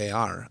for what they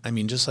are. I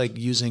mean, just like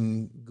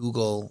using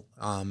Google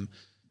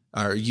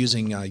or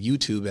using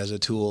YouTube as a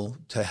tool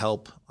to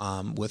help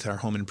with our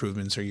home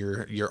improvements or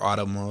your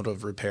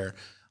automotive repair,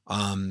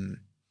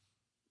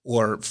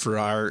 or for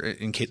our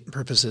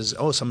purposes,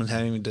 someone's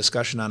having a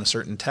discussion on a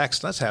certain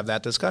text. Let's have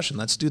that discussion.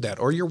 Let's do that.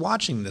 Or you're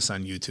watching this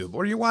on YouTube,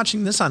 or you're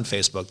watching this on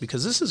Facebook,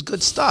 because this is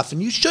good stuff,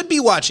 and you should be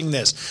watching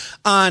this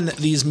on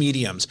these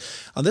mediums.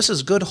 This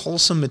is good,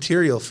 wholesome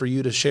material for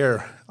you to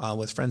share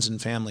with friends and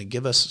family.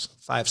 Give us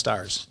 5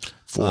 stars.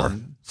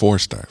 4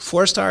 stars.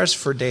 4 stars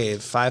for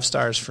Dave, 5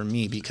 stars for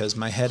me, because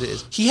my head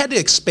he had to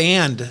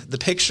expand the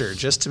picture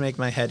just to make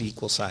my head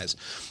equal size.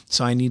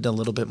 So I need a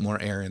little bit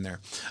more air in there.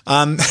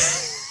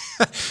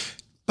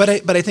 But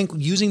I think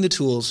using the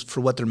tools for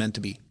what they're meant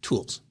to be,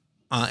 tools,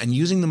 and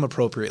using them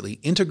appropriately,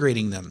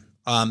 integrating them,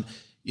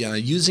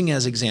 using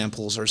as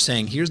examples, or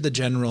saying, here's the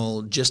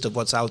general gist of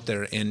what's out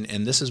there,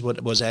 and this is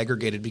what was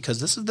aggregated because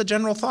this is the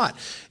general thought.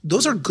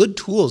 Those are good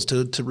tools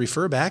to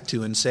refer back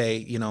to and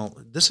say,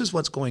 this is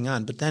what's going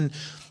on. But then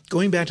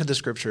going back to the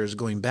scriptures,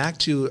 going back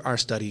to our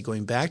study,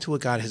 going back to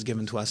what God has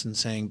given to us and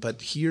saying, but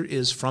here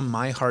is from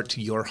my heart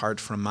to your heart,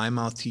 from my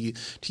mouth to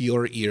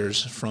your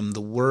ears, from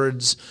the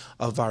words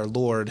of our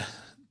Lord,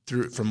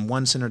 from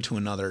one sinner to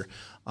another.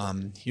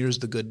 Here's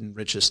the good and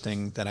richest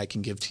thing that I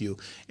can give to you.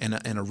 And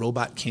a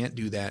robot can't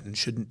do that and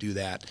shouldn't do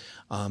that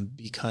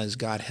because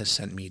God has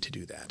sent me to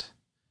do that.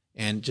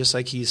 And just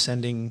like he's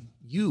sending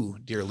you,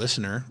 dear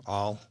listener,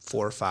 all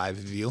 4 or 5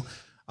 of you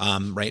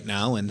right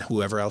now, and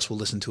whoever else will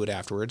listen to it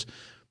afterwards,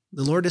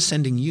 the Lord is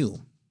sending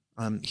you.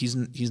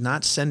 He's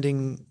not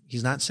sending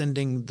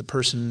the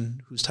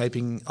person who's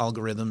typing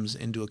algorithms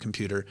into a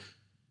computer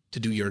to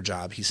do your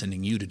job. He's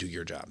sending you to do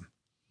your job,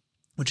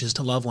 which is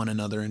to love one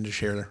another and to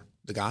share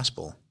the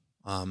gospel.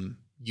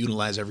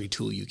 Utilize every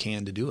tool you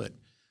can to do it.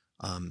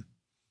 I'm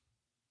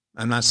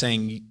not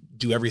saying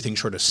do everything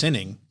short of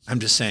sinning. I'm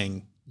just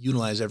saying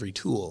utilize every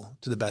tool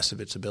to the best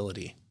of its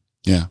ability.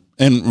 Yeah,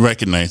 and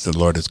recognize that the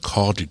Lord has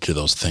called you to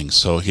those things.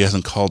 So he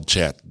hasn't called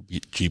Chat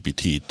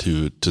GPT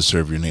to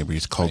serve your neighbor.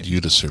 He's called you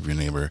to serve your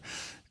neighbor.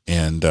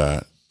 And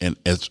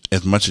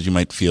as much as you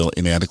might feel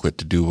inadequate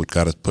to do what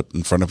God has put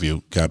in front of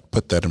you, God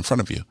put that in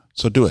front of you.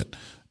 So do it.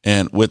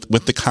 And with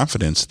the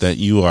confidence that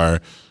you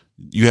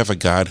have a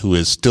God who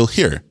is still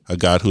here, a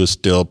God who is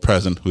still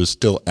present, who is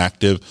still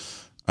active.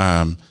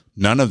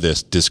 None of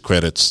this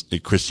discredits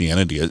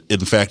Christianity.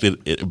 In fact,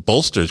 it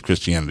bolsters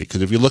Christianity.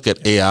 Because if you look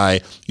at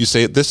AI, you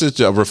say this is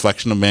a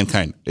reflection of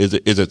mankind. Is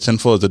it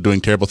sinful? Is it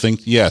doing terrible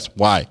things? Yes.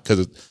 Why?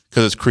 Because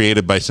it's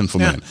created by sinful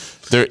man.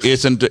 It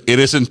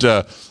isn't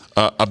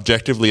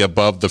objectively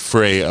above the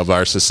fray of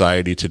our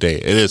society today.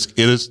 It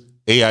is.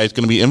 AI is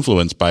going to be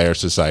influenced by our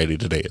society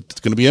today. It's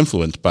going to be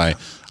influenced by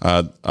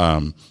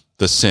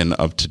the sin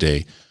of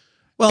today.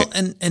 Well,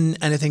 and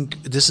I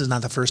think this is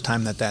not the first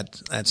time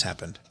that's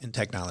happened in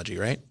technology,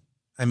 right?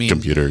 I mean,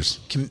 computers.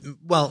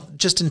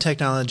 Just in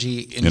technology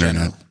in Internet.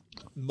 general.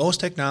 Most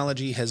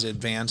technology has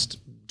advanced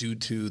due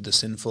to the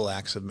sinful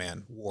acts of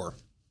man, war,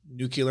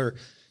 nuclear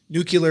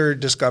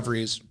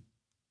discoveries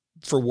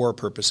for war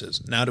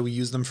purposes. Now, do we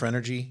use them for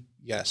energy?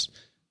 Yes.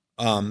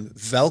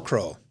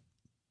 Velcro,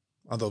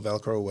 although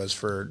Velcro was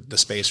for the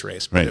space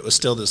race, but it was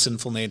still the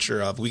sinful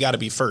nature of we got to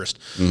be first.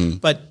 Mm-hmm.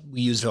 But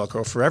we use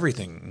Velcro for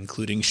everything,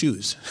 including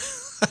shoes.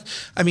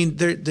 I mean,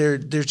 they're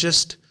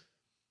just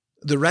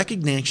the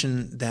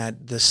recognition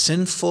that the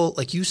sinful,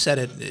 like you said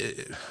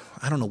it.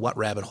 I don't know what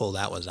rabbit hole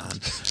that was on,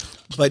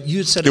 but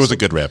you said it was a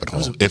good rabbit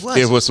hole. If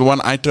it was the one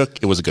I took,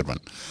 it was a good one.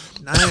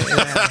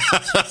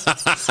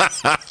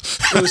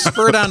 It was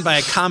spurred on by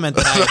a comment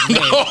that I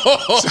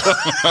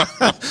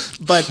had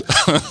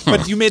made.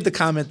 But you made the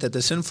comment that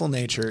the sinful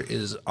nature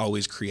is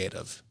always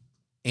creative,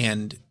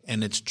 and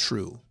it's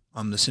true.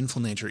 The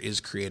sinful nature is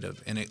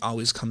creative, and it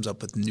always comes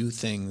up with new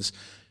things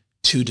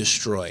to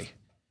destroy,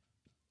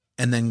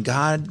 and then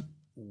God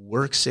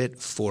works it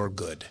for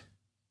good.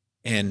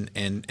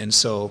 And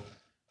so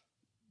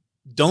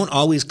don't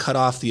always cut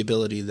off the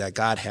ability that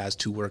God has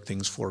to work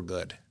things for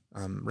good.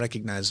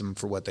 Recognize them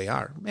for what they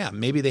are. Yeah,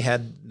 maybe they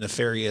had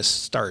nefarious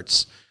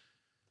starts,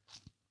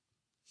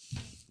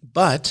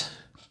 but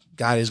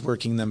God is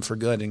working them for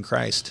good in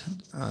Christ,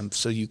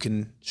 so you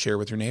can share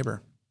with your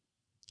neighbor.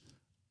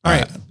 All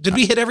right. Did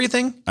we hit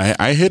everything?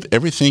 I hit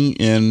everything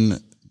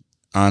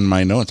on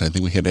my notes. I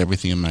think we hit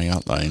everything in my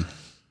outline.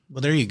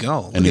 Well, there you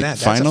go. Look Any at that.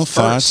 final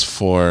thoughts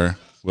for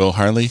Will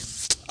Harley?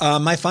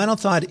 My final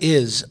thought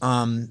is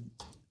go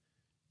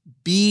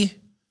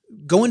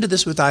into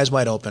this with eyes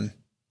wide open.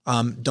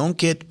 Don't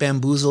get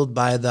bamboozled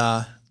by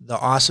the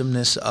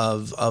awesomeness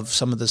of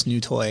some of this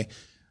new toy.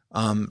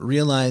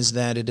 Realize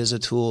that it is a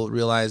tool.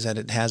 Realize that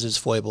it has its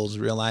foibles.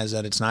 Realize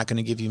that it's not going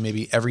to give you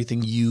maybe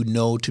everything you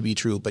know to be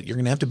true, but you're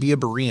going to have to be a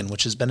Berean,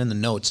 which has been in the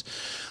notes,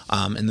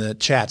 in the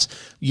chats.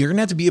 You're going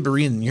to have to be a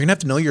Berean. You're going to have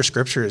to know your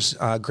scriptures.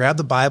 Grab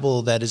the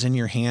Bible that is in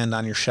your hand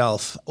on your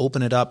shelf.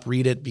 Open it up.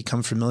 Read it.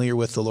 Become familiar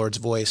with the Lord's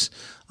voice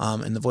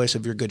and the voice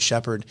of your good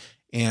shepherd.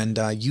 And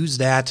use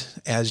that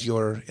as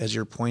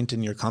your point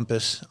and your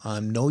compass.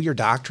 Know your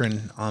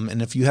doctrine.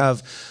 And if you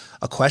have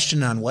a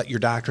question on what your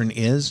doctrine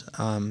is,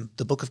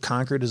 the Book of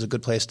Concord is a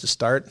good place to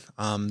start.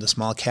 The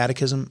Small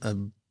Catechism, a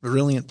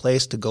brilliant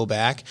place to go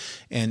back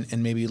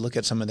and maybe look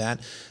at some of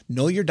that.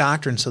 Know your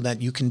doctrine so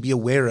that you can be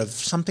aware of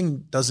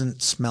something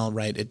doesn't smell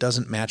right. It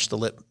doesn't match the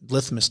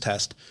litmus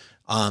test.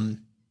 And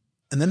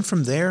then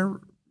from there,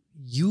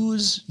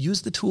 use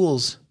the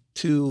tools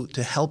to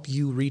help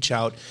you reach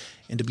out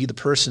and to be the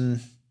person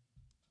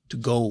to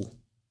go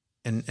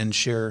and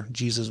share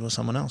Jesus with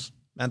someone else.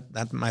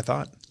 That's my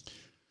thought.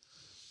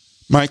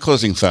 My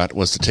closing thought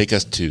was to take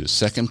us to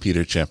 2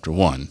 Peter chapter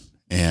 1,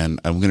 and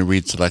I'm going to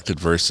read selected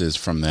verses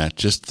from that,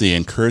 just the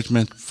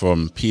encouragement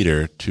from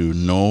Peter to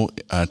know,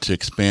 to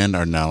expand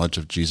our knowledge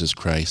of Jesus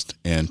Christ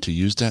and to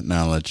use that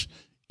knowledge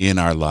in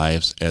our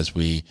lives as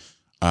we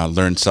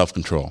learn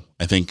self-control.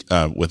 I think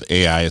with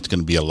AI, it's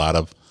going to be a lot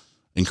of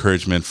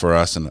encouragement for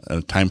us and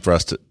a time for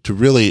us to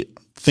really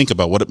think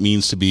about what it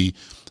means to be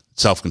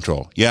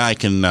self-control. Yeah, I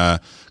can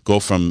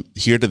go from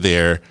here to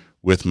there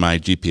with my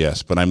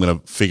GPS, but I'm going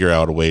to figure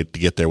out a way to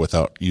get there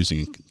without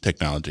using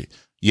technology.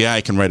 Yeah,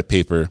 I can write a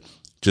paper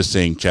just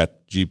saying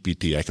Chat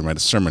GPT. I can write a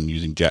sermon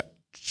using Chat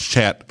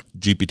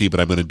GPT, but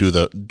I'm going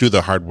to do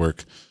the hard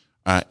work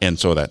and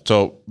so that.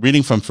 So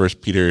reading from 1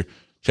 Peter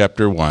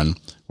chapter 1,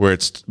 where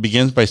it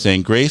begins by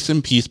saying, "Grace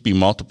and peace be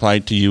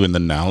multiplied to you in the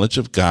knowledge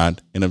of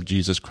God and of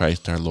Jesus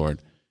Christ our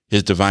Lord.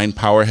 His divine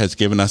power has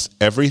given us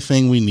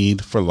everything we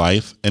need for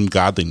life and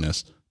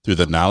godliness through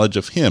the knowledge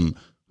of Him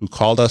who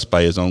called us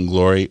by His own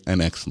glory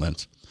and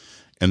excellence."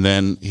 And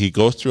then he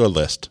goes through a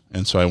list.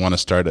 And so I want to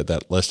start at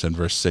that list in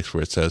verse 6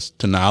 where it says,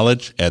 "To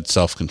knowledge, add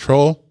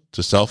self-control.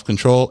 To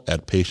self-control,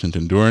 add patient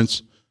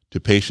endurance. To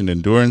patient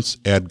endurance,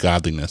 add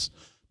godliness.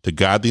 To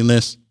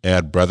godliness,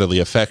 add brotherly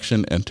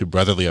affection. And to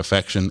brotherly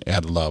affection,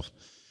 add love.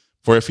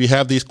 For if you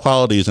have these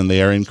qualities and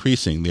they are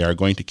increasing, they are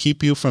going to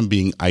keep you from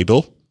being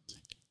idle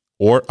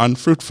or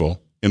unfruitful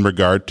in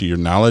regard to your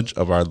knowledge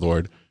of our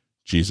Lord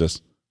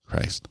Jesus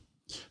Christ."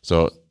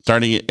 So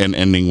starting and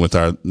ending with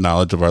our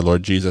knowledge of our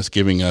Lord Jesus,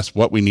 giving us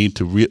what we need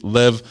to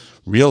live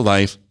real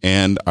life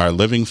and our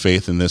living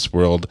faith in this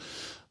world,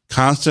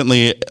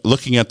 constantly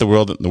looking at the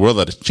world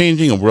that is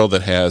changing, a world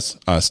that has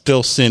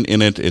still sin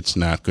in it. It's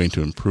not going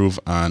to improve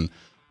on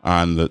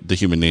the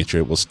human nature.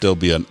 It will still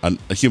be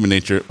a human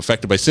nature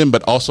affected by sin,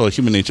 but also a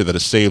human nature that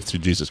is saved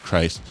through Jesus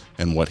Christ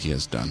and what He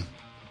has done.